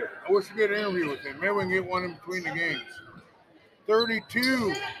 Bubby, I wish we could get an interview with him. Maybe we can get one in between the games.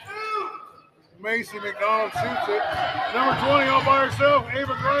 32. Macy McDonald shoots it. Number 20 all by herself.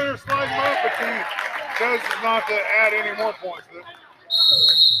 Ava Greiner sliding up, but she says not to add any more points to it.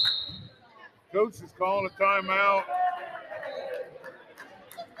 Coach is calling a timeout.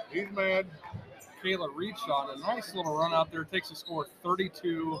 He's mad. Kayla Reed shot a nice little run out there. Takes a score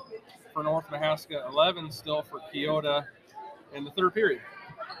 32 for North Mahaska, 11 still for Keota in the third period.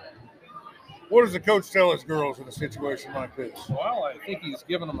 What does the coach tell his girls in a situation like this? Well, I think he's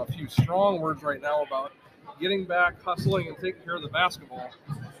giving them a few strong words right now about getting back, hustling, and taking care of the basketball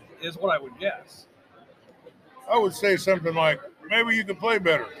is what I would guess. I would say something like, maybe you could play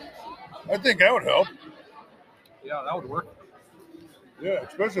better. I think that would help. Yeah, that would work. Yeah,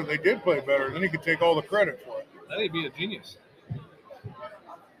 especially if they did play better. Then he could take all the credit for it. Then he'd be a genius. It's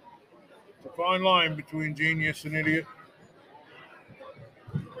a fine line between genius and idiot.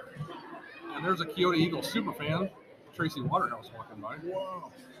 And there's a Keota Eagles super fan, Tracy Waterhouse, walking by. Wow.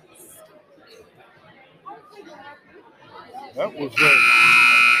 That was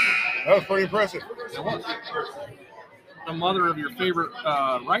pretty impressive. It was. The mother of your favorite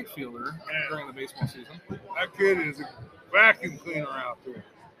right fielder during the baseball season. That kid is a vacuum cleaner out there.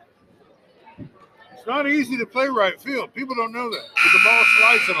 It's not easy to play right field. People don't know that. But the ball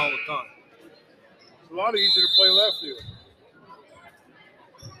slicing all the time. It's a lot easier to play left field.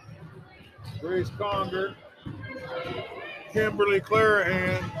 Grace Conger, Kimberly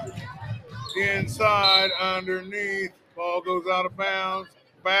Clarahan, inside, underneath. Ball goes out of bounds.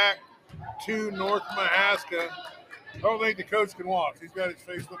 Back to North Mahaska. I don't think the coach can watch. He's got his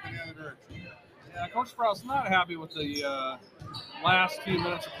face looking the other direction. Yeah, Coach Sprout's not happy with the last few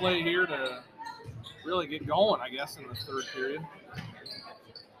minutes of play here to really get going, I guess, in the third period.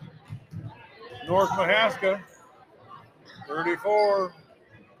 North Mahaska, 34,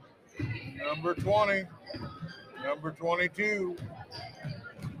 number 20, number 22,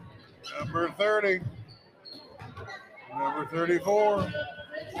 number 30, number 34,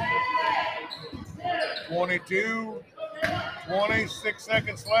 22, 26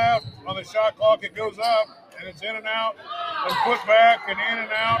 seconds left on the shot clock. It goes up, and it's in and out, and put back, and in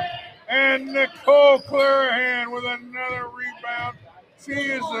and out. And Nicole Clarahan with another rebound. She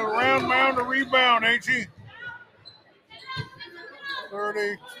is a round mound to rebound, ain't she?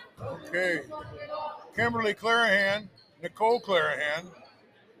 30. Okay. Kimberly Clarahan, Nicole Clarahan.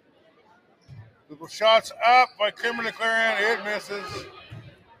 The shots up by Kimberly Clarahan. It misses.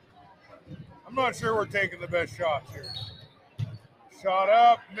 I'm not sure we're taking the best shots here. Shot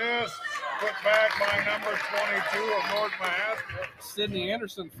up, missed. Put back by number 22 of North Mahaska. Sydney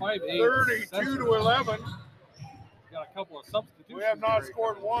Anderson, 5'8". 32 to 11. Got a couple of substitutions. We have not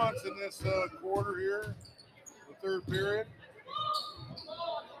scored once in this quarter here, the third period.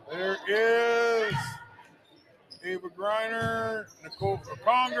 There is Ava Griner, Nicole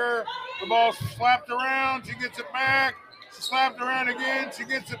Conger. The ball slapped around. She gets it back. She slapped around again. She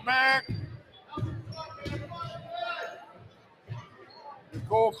gets it back.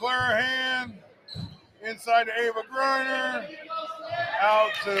 Nicole Clarahan inside to Ava Griner.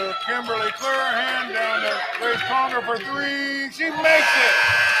 Out to Kimberly Clarahan. Down to Grace Conger for three. She makes it.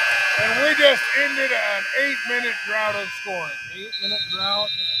 And we just ended an 8-minute drought of scoring. 8-minute drought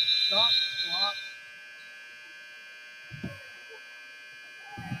and a shot clock.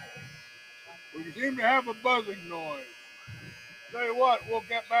 We seem to have a buzzing noise. Tell you what, we'll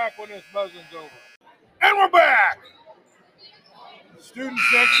get back when this buzzing's over. And we're back! Student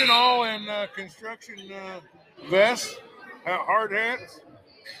section all in construction vests, hard hats.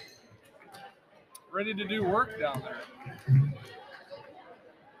 Ready to do work down there.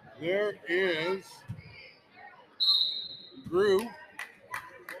 There is Drew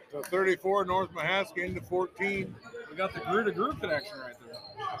to 34, North Mahaska into 14. We got the Drew to Drew connection right there.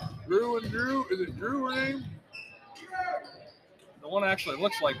 Drew and Drew, is it Drew her name? The one actually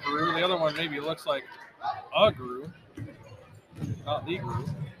looks like Drew. The other one maybe looks like a Drew, not the Drew.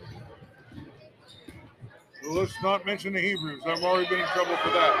 Well, let's not mention the Hebrews. I've already been in trouble for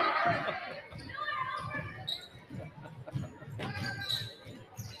that.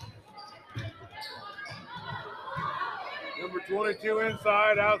 Number 22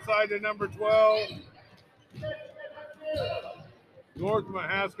 inside, outside to number 12. North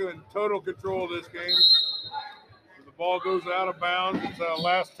Mahaska in total control of this game. The ball goes out of bounds. It's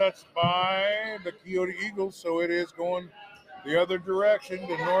last touched by the Keota Eagles, so it is going the other direction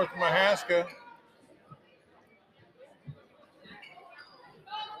to North Mahaska.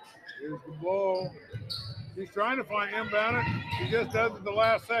 Here's the ball. She's trying to find inbound it. She just does it at the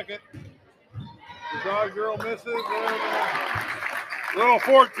last second. The Dodge girl misses. Little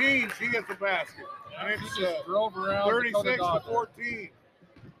 14, she gets the basket. And it's drove around 36 to 14.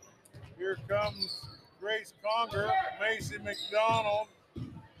 Here comes Grace Conger, Macy McDonald.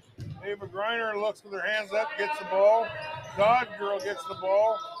 Ava Griner looks with her hands up, gets the ball. Dodge girl gets the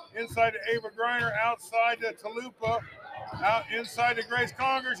ball. Inside to Ava Griner, outside to Talupa. Out inside to Grace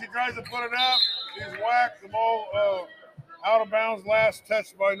Conger. She tries to put it up. She's whacked. The ball out of bounds. Last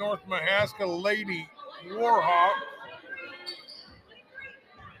touched by North Mahaska Lady Warhawk.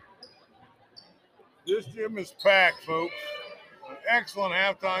 This gym is packed, folks. An excellent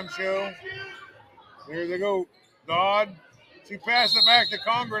halftime show. There they go. Dodd. She passed it back to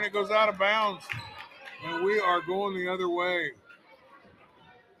Conger and it goes out of bounds. And we are going the other way.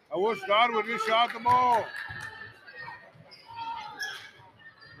 I wish Dodd would just shot the ball.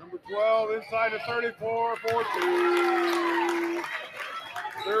 Number 12 inside to 34 for 2.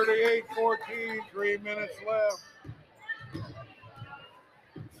 38-14, 3 minutes left.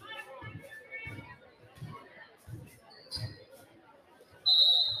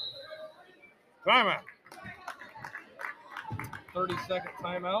 Timeout. 30-second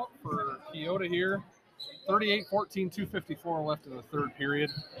timeout for Keota here. 38-14, 2:54 left in the third period.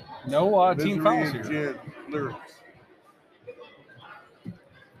 No team fouls here. Lyrics.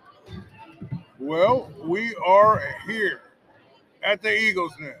 Well, we are here at the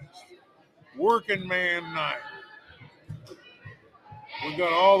Eagles Nest. Working man night. We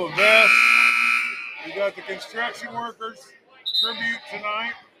got all the vests. We got the construction workers tribute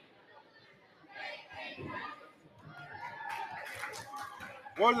tonight.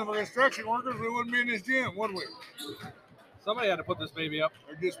 Wasn't for construction workers, we wouldn't be in this gym, would we? Somebody had to put this baby up.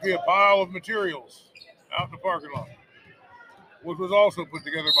 There'd just be a pile of materials out in the parking lot, which was also put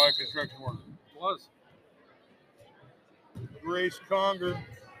together by a construction worker. It was. Grace Conger.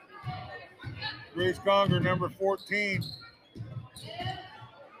 Grace Conger, number 14.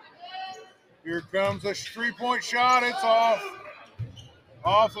 Here comes a three-point shot. It's off.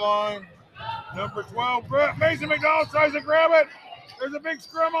 Offline. Number 12, Mason McDonald tries to grab it. There's a big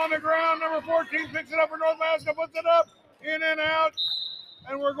scrum on the ground. Number 14 picks it up for North Mahaska, puts it up, in and out.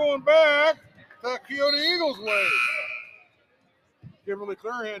 And we're going back to Keota Eagles way. Kimberly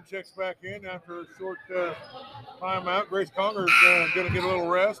Clarahan checks back in after a short timeout. Grace Conger's going to get a little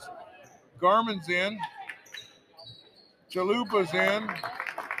rest. Garmin's in. Chalupa's in.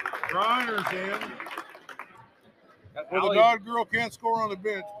 Griner's in. Got Well, the Allie- God girl can't score on the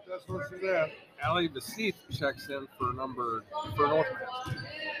bench. That's where she's at. Allie Baseeth checks in for North Mahaska.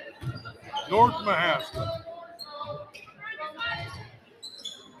 North Mahaska.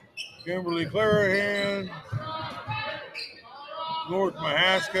 Kimberly Clarahan. North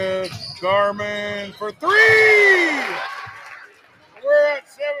Mahaska. Garmin for 3. We're at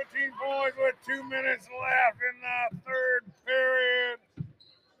 17 points with 2 minutes left in the third period.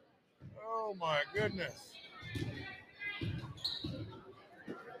 Oh my goodness.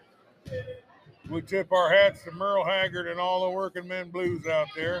 We tip our hats to Merle Haggard and all the working men blues out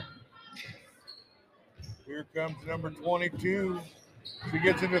there. Here comes number 22. She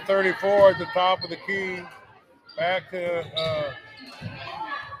gets into 34 at the top of the key. Back to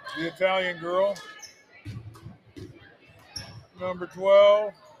the Italian girl. Number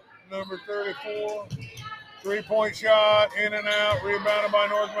 12. Number 34. 3-point shot, in and out, rebounded by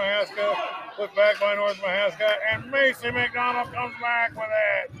North Mahaska. Put back by North Mahaska. And Macy McDonald comes back with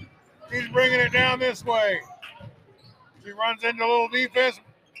it. She's bringing it down this way. She runs into a little defense.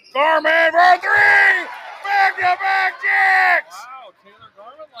 Garmin for 3! Back-to-back jacks! Wow, Taylor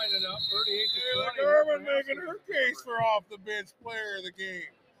Garmin lighted up 38 Taylor to 20. Garmin making her case for off-the-bench player of the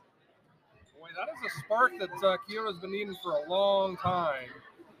game. Boy, that is a spark that Keona's been needing for a long time.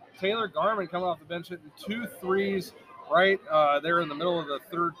 Taylor Garmin coming off the bench hitting 2 threes right there in the middle of the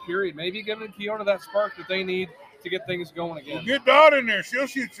third period. Maybe giving Keona that spark that they need to get things going again. Well, get Dot in there. She'll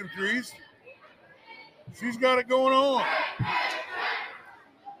shoot some threes. She's got it going on.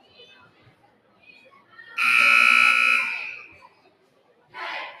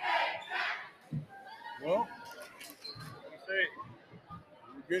 Well,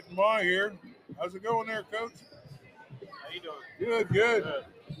 we're getting by here. How's it going there, Coach? How you doing? Good.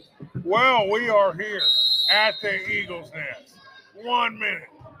 Well, we are here at the Eagles Nest. 1 minute,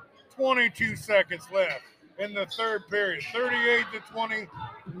 22 seconds left in the third period. 38-20,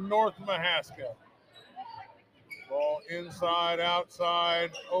 North Mahaska. Ball inside,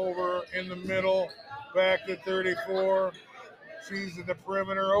 outside, over, in the middle, back to 34. She's at the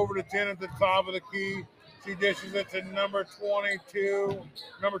perimeter, over to 10 at the top of the key. She dishes it to number 22,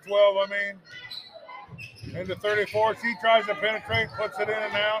 number 12, I mean. And to 34, she tries to penetrate, puts it in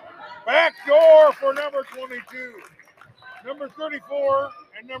and out. Back door for number 22. Number 34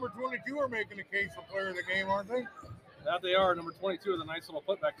 and number 22 are making the case for player of the game, aren't they? That they are. Number 22 with a nice little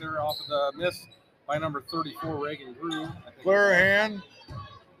putback there off of the miss by number 34, Reagan Grew. Clarahan.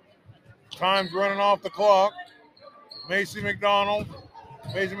 Time's running off the clock. Macy McDonald.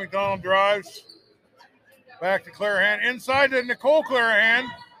 Macy McDonald drives. Back to Clarahan. Inside to Nicole Clarahan.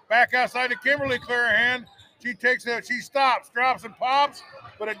 Back outside to Kimberly Clarahan. She takes it. She stops, drops, and pops,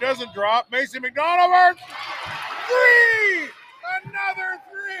 but it doesn't drop. Macy McDonald over 3! Another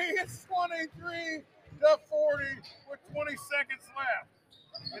 3! It's 23-40 with 20 seconds left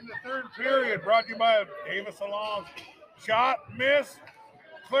in the third period. Brought to you by Davis Alon's. Shot, miss.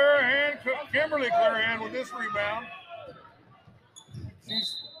 Clarahan, Kimberly Clarahan with this rebound.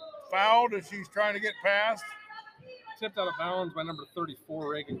 She's fouled as she's trying to get past. Tipped out of bounds by number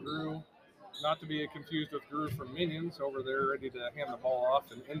 34, Reagan Grew. Not to be confused with Grew from Minions over there, ready to hand the ball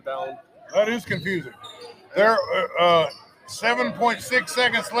off and inbound. That is confusing. There, 7.6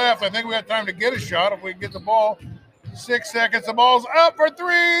 seconds left. I think we have time to get a shot if we can get the ball. 6 seconds. The ball's up for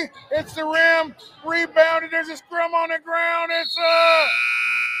 3. It's the rim. Rebounded. There's a scrum on the ground. It's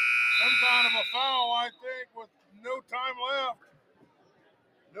some kind of a foul, I think, with no time left.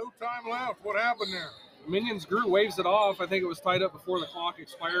 No time left. What happened there? Minions Grew waves it off. I think it was tied up before the clock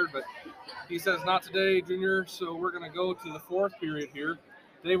expired, but he says not today, Junior. So we're going to go to the fourth period here.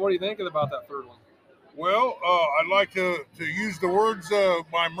 Dave, what are you thinking about that third one? Well, I'd like to use the words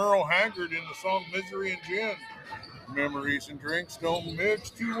by Merle Haggard in the song Misery and Gin. Memories and drinks don't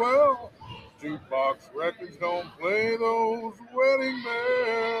mix too well. Jukebox records don't play those wedding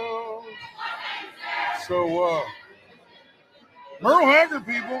bells. So, Merle Haggard,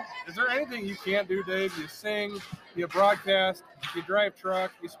 people. Is there anything you can't do, Dave? You sing, you broadcast, you drive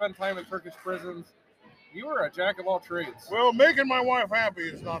truck, you spend time in Turkish prisons. You are a jack of all trades. Well, making my wife happy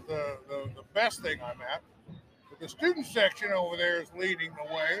is not the best thing I'm at. But the student section over there is leading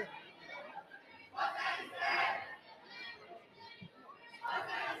the way.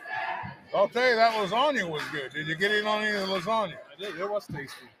 I'll tell you, that lasagna was good. Did you get in on any of the lasagna? I did. It was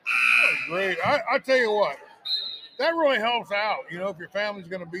tasty. Oh, great. I tell you what, that really helps out. You know, if your family's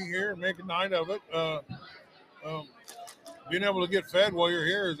going to be here and make a night of it, being able to get fed while you're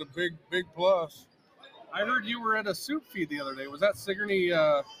here is a big plus. I heard you were at a soup feed the other day. Was that Sigourney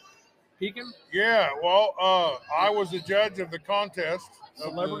Pekin? Yeah, well, I was the judge of the contest.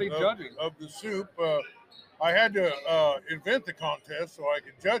 Celebrity of the, judging. Of the soup. I had to invent the contest so I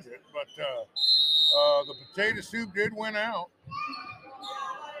could judge it, but the potato soup did win out.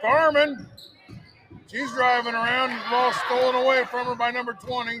 Carmen, she's driving around. The ball stolen away from her by number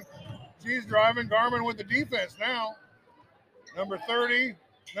 20. She's driving. Garmin with the defense now. Number 30,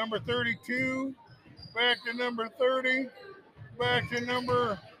 number 32, back to number 30, back to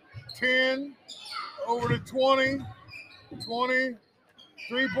number 10, over to 20, 20,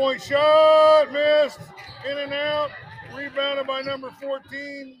 three-point shot, missed, in and out, rebounded by number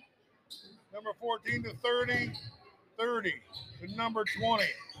 14 to 30, 30 to number 20.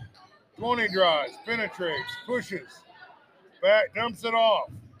 20 drives, penetrates, pushes, back, dumps it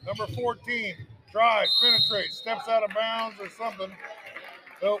off. Number 14 drives, penetrates, steps out of bounds or something.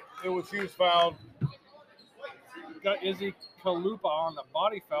 Nope, she was fouled. Got Izzy Kalupa on the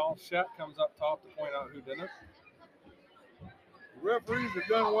body foul. Shat comes up top to point out who did it. The referees have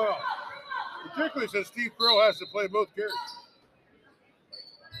done well, particularly since Steve Crow has to play both carries.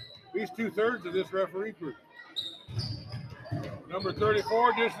 He's 2/3 of this referee crew. Number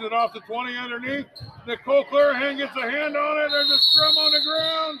 34 dishes it off to 20 underneath. Nicole Clarahan gets a hand on it. There's a scrum on the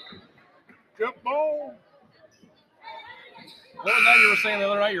ground. Jump ball. What was that you were saying the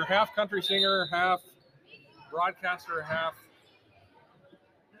other night? You're half country singer, half broadcaster, half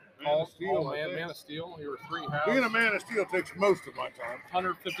Man of Steel, man of Steel. You were 3 halves. Being a man of steel takes most of my time.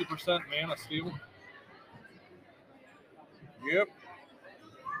 150% man of steel. Yep.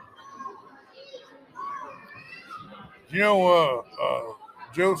 You know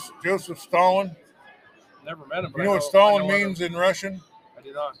Joseph Stalin? Never met him. But You know what Stalin means in Russian? I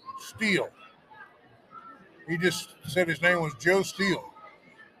do not. Steel. He just said his name was Joe Steele.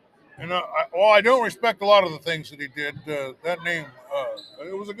 And I don't respect a lot of the things that he did. That name,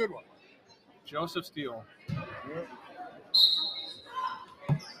 it was a good one. Joseph Steele. Yep.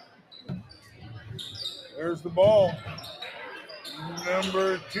 There's the ball.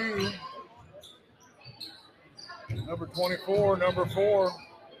 Number 2. Number 24, number 4,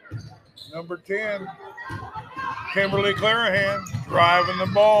 number 10. Kimberly Clarahan driving the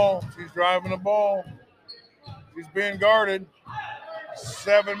ball. She's driving the ball. She's being guarded.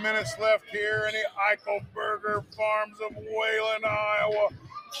 7 minutes left here in the Eichelberger Farms of Wayland, Iowa.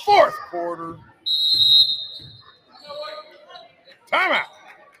 4th quarter. Timeout.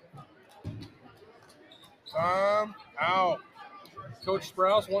 Timeout. Coach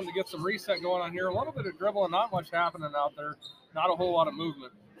Sprouse wanted to get some reset going on here. A little bit of dribbling, not much happening out there. Not a whole lot of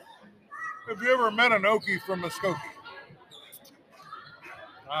movement. Have you ever met an Okie from Muskogee?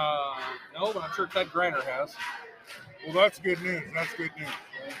 No, but I'm sure Ted Greiner has. Well, that's good news. That's good news.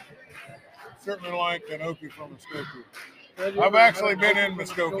 Certainly like an Okie from Muskogee. I've actually been in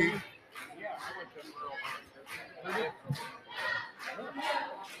Muskogee.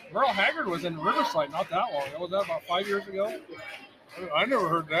 Merle Haggard was in Riverside not that long ago. Was that about 5 years ago? I never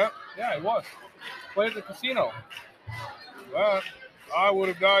heard that. Yeah, he was. Played at the casino. But I would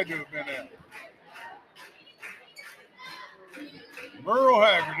have died to have been there. Merle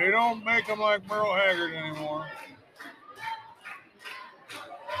Haggard. They don't make them like Merle Haggard anymore.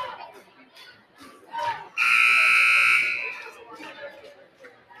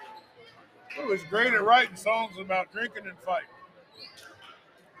 He was great at writing songs about drinking and fighting.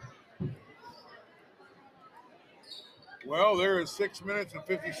 Well, there is 6 minutes and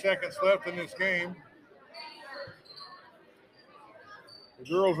 50 seconds left in this game. The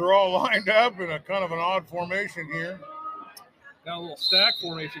girls are all lined up in a kind of an odd formation here. Got a little stack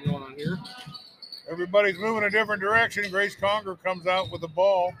formation going on here. Everybody's moving a different direction. Grace Conger comes out with the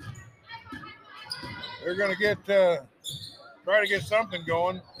ball. They're going to try to get something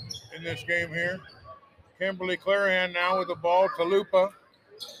going in this game here. Kimberly Clarahan now with the ball. Talupa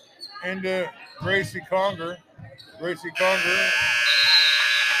into Gracie Conger. Gracie Conger.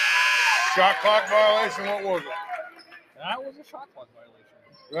 Shot clock violation. What was it? That was a shot clock violation.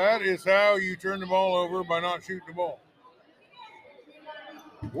 That is how you turn the ball over, by not shooting the ball.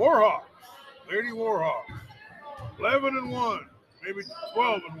 Warhawks. Lady Warhawks. 11-1. Maybe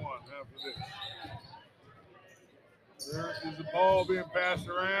 12-1 after this. There is the ball being passed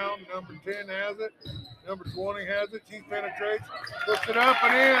around. Number 10 has it. Number 20 has it. She penetrates. Puts it up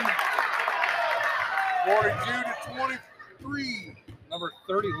and in. 42-23. Number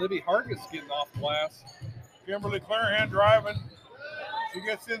 30, Libby Hart is getting off glass. Kimberly Clarahan driving. She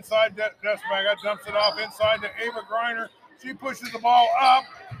gets inside Desmaga, dumps it off inside to Ava Greiner. She pushes the ball up.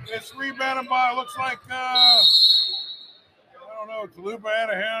 It's rebounded by, looks like, I don't know, Talupa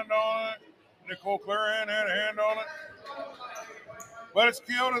had a hand on it. Nicole Clarahan had a hand on it. But it's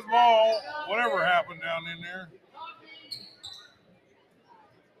Keota's ball, whatever happened down in there.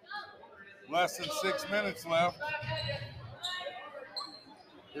 Less than 6 minutes left.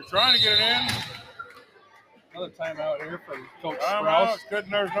 They're trying to get it in. Another timeout here from Coach Timeout. Sprouse.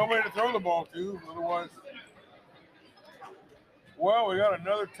 There's nobody to throw the ball to. Otherwise, well, we got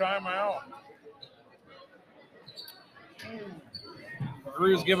another timeout.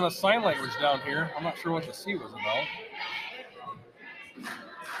 He was giving us sign language down here. I'm not sure what the C was about.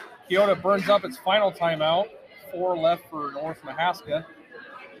 Keota burns up its final timeout. 4 left for North Mahaska.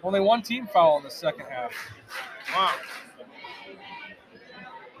 Only one team foul in the second half. Wow.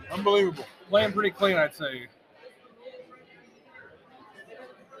 Unbelievable. Playing pretty clean, I'd say.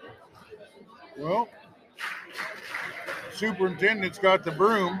 Well, superintendent's got the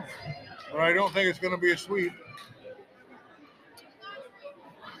broom, but I don't think it's going to be a sweep.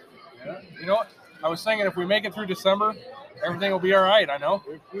 Yeah. You know what? I was thinking if we make it through December, everything will be all right, I know.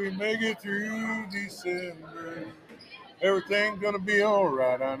 If we make it through December, everything's going to be all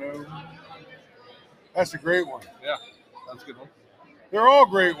right, I know. That's a great one. Yeah, that's a good one. They're all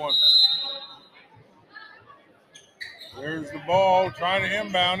great ones. There's the ball, trying to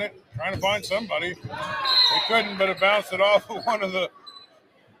inbound it, trying to find somebody. They couldn't, but it bounced it off of one of the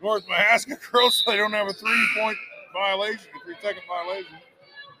North Mahaska girls, so they don't have a 3-point violation, a 3-second violation.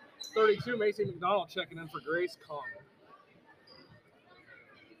 32, Macy McDonald checking in for Grace Conger.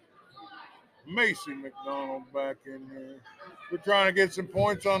 Macy McDonald back in there. We're trying to get some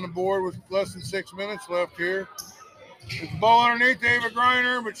points on the board with less than 6 minutes left here. It's the ball underneath Ava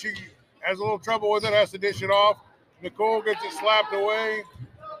Griner, but she has a little trouble with it, has to dish it off. Nicole gets it slapped away,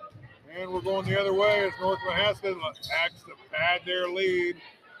 and we're going the other way as North Mahaska acts to pad their lead.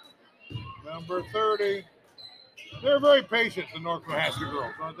 Number 30. They're very patient, the North Mahaska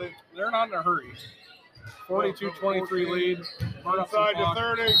girls, aren't they? They're not in a hurry. 42-23 lead. Burn up some Inside to clock.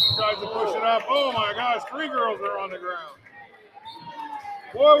 30, she tries to push it up. Oh my gosh, 3 girls are on the ground.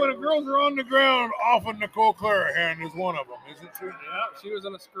 Boy, when the girls are on the ground, often Nicole Clarahan is one of them, isn't she? Yeah, she was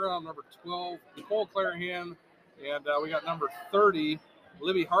in a scrum, number 12, Nicole Clarahan, and we got number 30,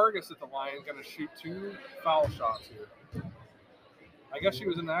 Libby Hargis at the line, going to shoot 2 foul shots here. I guess she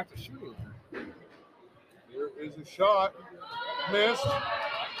was in the act of shooting here. There is a shot. Missed.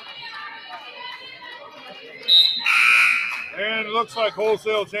 And it looks like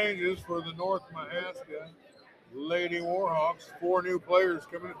wholesale changes for the North Mahaska Lady Warhawks. 4 new players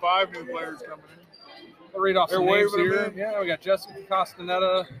coming in, 5 new players coming in. I'll read off some They're names waving here. them in. Yeah, we got Jessica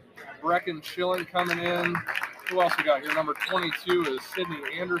Costanetta, Brecken Schilling coming in. Who else we got here? Number 22 is Sydney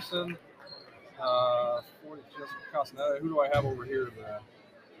Anderson. 40 Jessica Costanetta. Who do I have over here?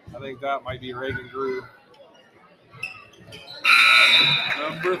 I think that might be Reagan Drew.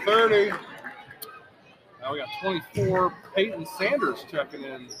 Number 30. Now we got 24, Peyton Sanders checking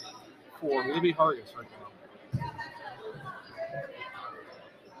in for Libby Hargis right now.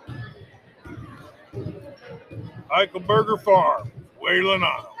 Eichelberger Farm, Wayland,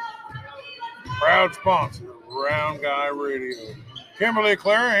 Iowa. Proud sponsor of Round Guy Radio. Kimberly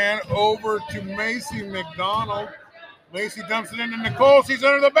Clarahan over to Macy McDonald. Macy dumps it into Nicole. She's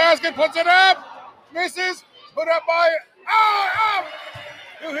under the basket, puts it up, misses, put up by, out!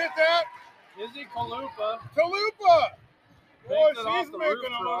 Who hit that? Izzy Kalupa. Chalupa! Boy, Picked it off she's the making roof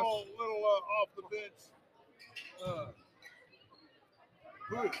a for us. little off the bench.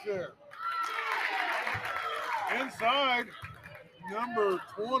 Push there. Inside, number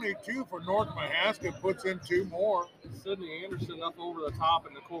 22 for North Mahaska puts in 2 more. Sydney Anderson up over the top,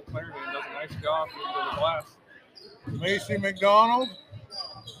 and Nicole Clarahan does a nice job getting to the glass. Macy McDonald.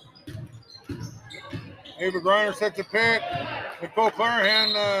 Ava Griner sets a pick. Nicole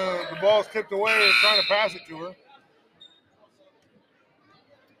Clarahan, the ball's tipped away. They're trying to pass it to her.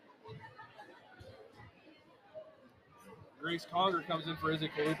 Grace Conger comes in for Izzy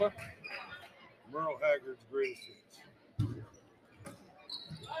Kalupa. Merle Haggard's greatest hits.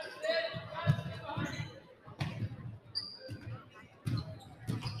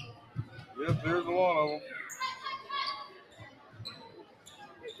 Yep, there's a lot of them.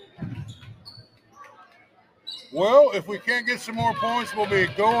 Well, if we can't get some more points, we'll be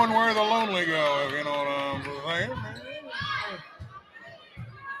going where the lonely go, if you know what I'm saying.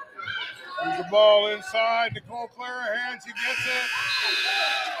 There's the ball inside. Nicole Clarahan, she gets it.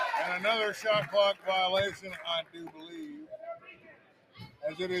 And another shot clock violation, I do believe.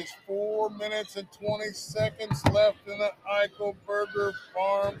 As it is 4 minutes and 20 seconds left in the Eichelberger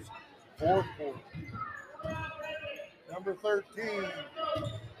Farms fourth quarter. Number 13.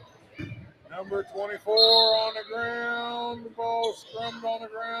 Number 24 on the ground. The ball scrummed on the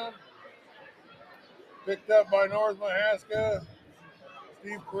ground. Picked up by North Mahaska.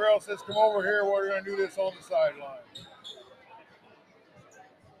 Steve Carell says, come over here. We're going to do this on the sideline.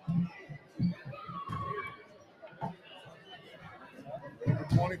 Number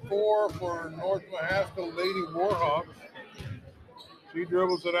 24 for North Mahaska, Lady Warhawks. She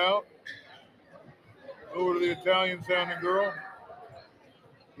dribbles it out. Over to the Italian sounding girl.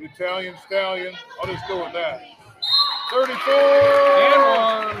 The Italian Stallion. I'll just go with that. 34!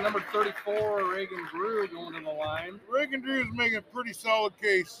 And one, number 34, Reagan Drew going to the line. Reagan Drew is making a pretty solid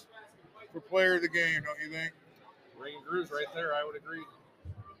case for player of the game, don't you think? Reagan Drew's right there, I would agree.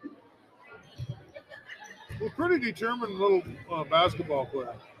 Well, pretty determined little basketball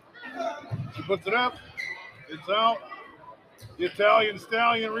player. She puts it up. It's out. The Italian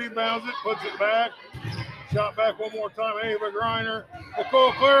Stallion rebounds it, puts it back. Shot back one more time. Ava Griner.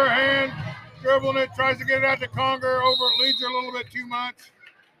 Nicole Clarahan dribbling it, tries to get it out to Conger. Over, leads her a little bit too much.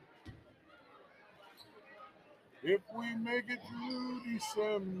 If we make it through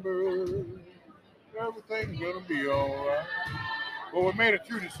December, everything's gonna be all right. Well, we made it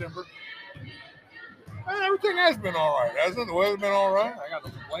through December. And everything has been all right, hasn't it? The weather's been all right. I got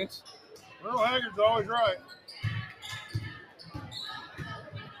no complaints. Merle Haggard's always right.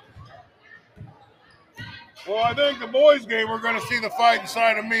 Well, I think the boys' game, we're going to see the fight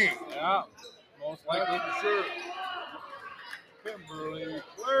inside of me. Yeah, most likely. For sure. Kimberly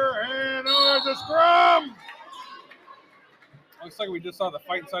Clarahan, oh, there's a scrum. Looks like we just saw the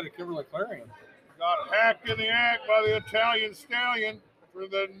fight inside of Kimberly Clarion. Got hacked in the act by the Italian Stallion for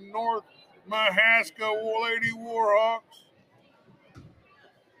the North Mahaska Lady Warhawks.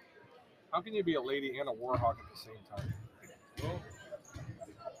 How can you be a lady and a Warhawk at the same time? Well,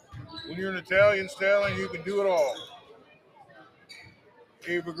 when you're an Italian Stallion, you can do it all.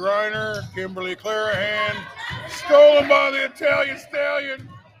 Ava Griner, Kimberly Clarahan, stolen by the Italian Stallion.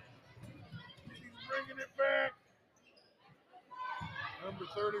 She's bringing it back. Number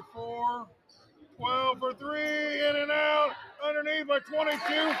 34, 12 for 3, in and out, underneath by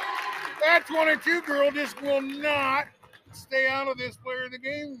 22. That 22 girl just will not stay out of this player of the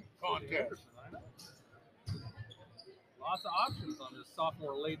game contest. Lots of options on this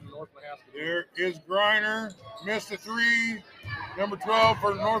sophomore laden North Mahaska. There is Griner, missed a 3. Number 12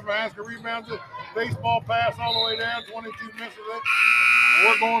 for North Mahaska rebounds it. Baseball pass all the way down, 22 misses it. And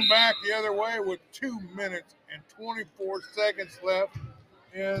we're going back the other way with 2 minutes and 24 seconds left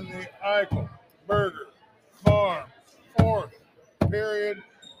in the Eichel Burger Farms fourth period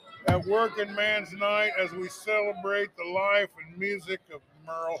at Working Man's Night as we celebrate the life and music of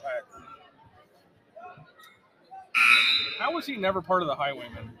Merle Haggard. How was he never part of the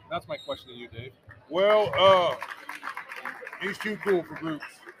Highwaymen? That's my question to you, Dave. Well, he's too cool for groups.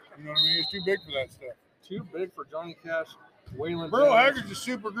 You know what I mean? He's too big for that stuff. Too big for Johnny Cash, Waylon Merle Jennings, Haggard's a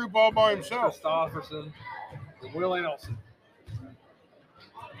super group all by himself. Christopherson, and Willie Nelson.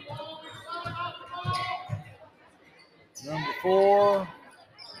 Number 4.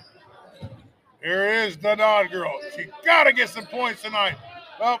 Here it is, the Dodd girl. She got to get some points tonight.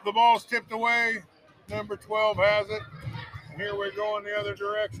 Oh, the ball's tipped away. Number 12 has it. And here we go in the other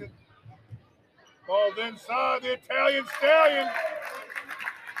direction. Ball's inside the Italian Stallion.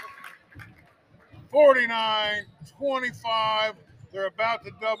 49-25. They're about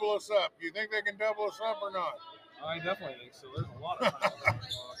to double us up. You think they can double us up or not? I definitely think so. There's a lot of time.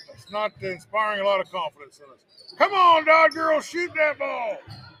 It's not inspiring a lot of confidence in us. Come on, Dodd girl, shoot that ball.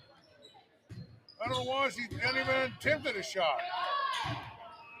 I don't know why she didn't even attempted a shot.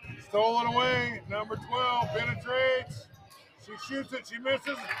 Stolen away. Number 12 penetrates. She shoots it. She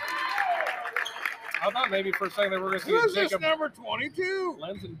misses. I thought maybe for a second they were going to see Who's Jacob this number 22?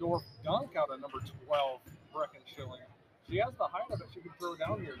 Lenzendorf dunk out of number 12, Brecken Schilling. She has the height of it. She could throw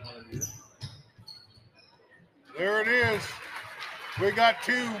down here another year. There it is. We got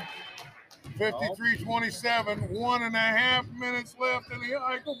 2. 53-27. 1.5 minutes left in the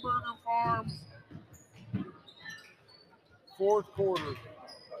Eichelberger Farms. Fourth quarter.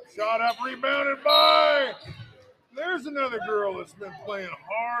 Shot up, rebounded by. There's another girl that's been playing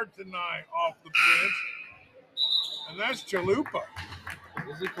hard tonight off the bench. And that's Chalupa.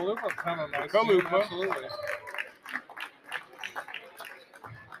 Izzy Kalupa kind of nice. Kalupa. Absolutely.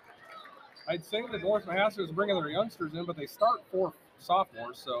 I'd say that North Mahaska is bringing their youngsters in, but they start 4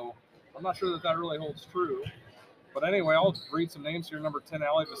 sophomores, so I'm not sure that really holds true. But anyway, I'll read some names here. Number 10,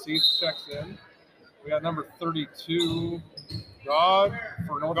 Allie Vasith checks in. We got number 32, God.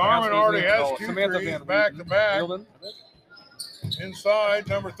 for North Garmin Mahaska. already has 2 Samantha threes Van back to back. Wielden. Inside,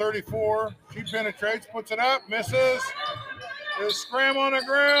 number 34. She penetrates, puts it up, misses. There's scram on the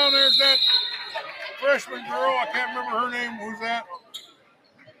ground. There's that freshman girl. I can't remember her name. Who's that?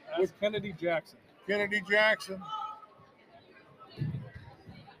 That's Kennedy Jackson. Kennedy Jackson.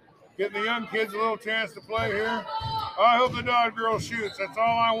 Getting the young kids a little chance to play here. I hope the Dog Girl shoots. That's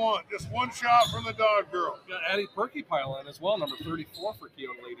all I want. Just one shot from the Dog Girl. Got Addie Perkypile in as well, number 34 for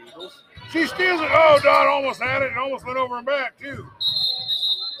Keota Lady Eagles. She steals it. Oh, Dodd almost had it and almost went over and back, too.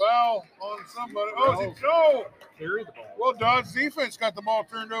 Foul on somebody. Oh, no. Carried the ball. Well, Dodd's defense got the ball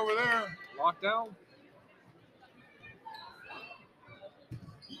turned over there. Lockdown.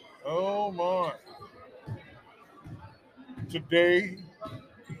 Oh, my. Today,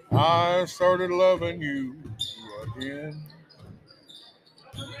 I started loving you again.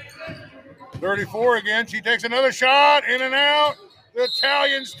 34 again. She takes another shot. In and out. The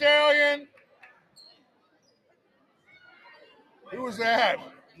Italian Stallion. Who was that?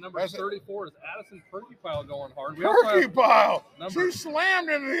 Number 34 is Addison Perkypile going hard. Perkypile. She slammed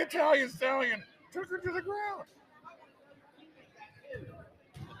into the Italian Stallion. Took her to the ground.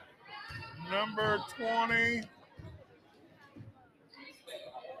 Number 20.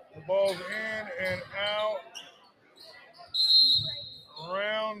 The ball's in and out.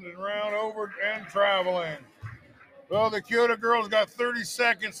 Round and round, over and traveling. Well, the Keota girls got 30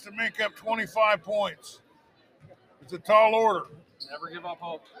 seconds to make up 25 points. It's a tall order. Never give up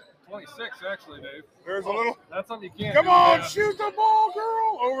hope. 26, actually, Dave. There's a little. That's something you can't Come do. on, shoot the ball,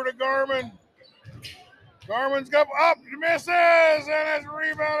 girl. Over to Garmin. Garmin's got up, misses, and it's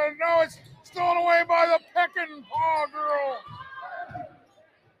rebounded. No, it's stolen away by the Peckin' Paw girl.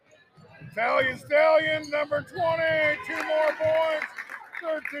 Italian Stallion, number 20, 2 more points.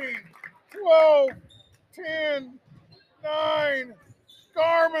 13, 12, 10, 9.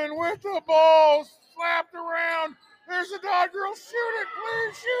 Garmin with the ball, slapped around. There's the Dog Girl. Shoot it,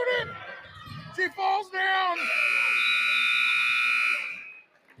 please, shoot it. She falls down.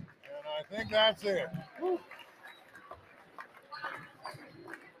 And I think that's it. Woo.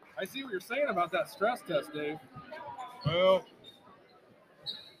 I see what you're saying about that stress test, Dave. Well,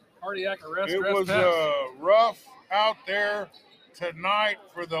 Cardiac arrest it stress was test. rough out there tonight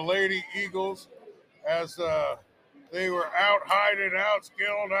for the Lady Eagles as they were out hiding, out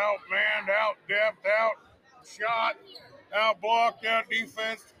skilled, out manned, out depth, out shot, out blocked, out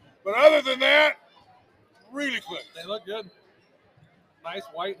defense. But other than that, really quick. They look good. Nice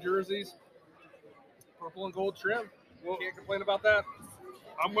white jerseys. Purple and gold trim. Well, Can't complain about that.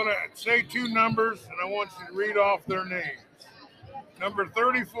 I'm going to say 2 numbers, and I want you to read off their names. Number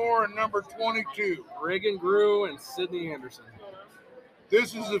 34 and number 22. Reagan Grew and Sydney Anderson.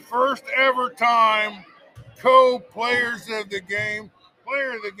 This is the first ever time co-players of the game,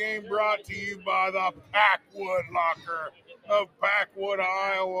 player of the game brought to you by the Packwood Locker of Packwood,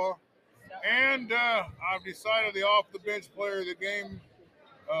 Iowa. And I've decided the off-the-bench player of the game,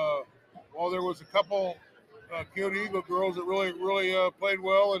 while there was a couple Keota Eagle girls that really played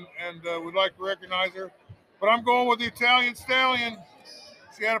well, and we'd like to recognize her. But I'm going with the Italian Stallion.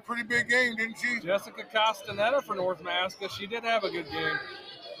 She had a pretty big game, didn't she? Jessica Castaneda for North Mahaska. She did have a good game.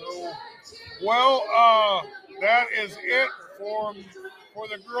 So, well, that is it for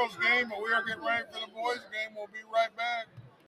the girls' game. But we are getting ready for the boys' game. We'll be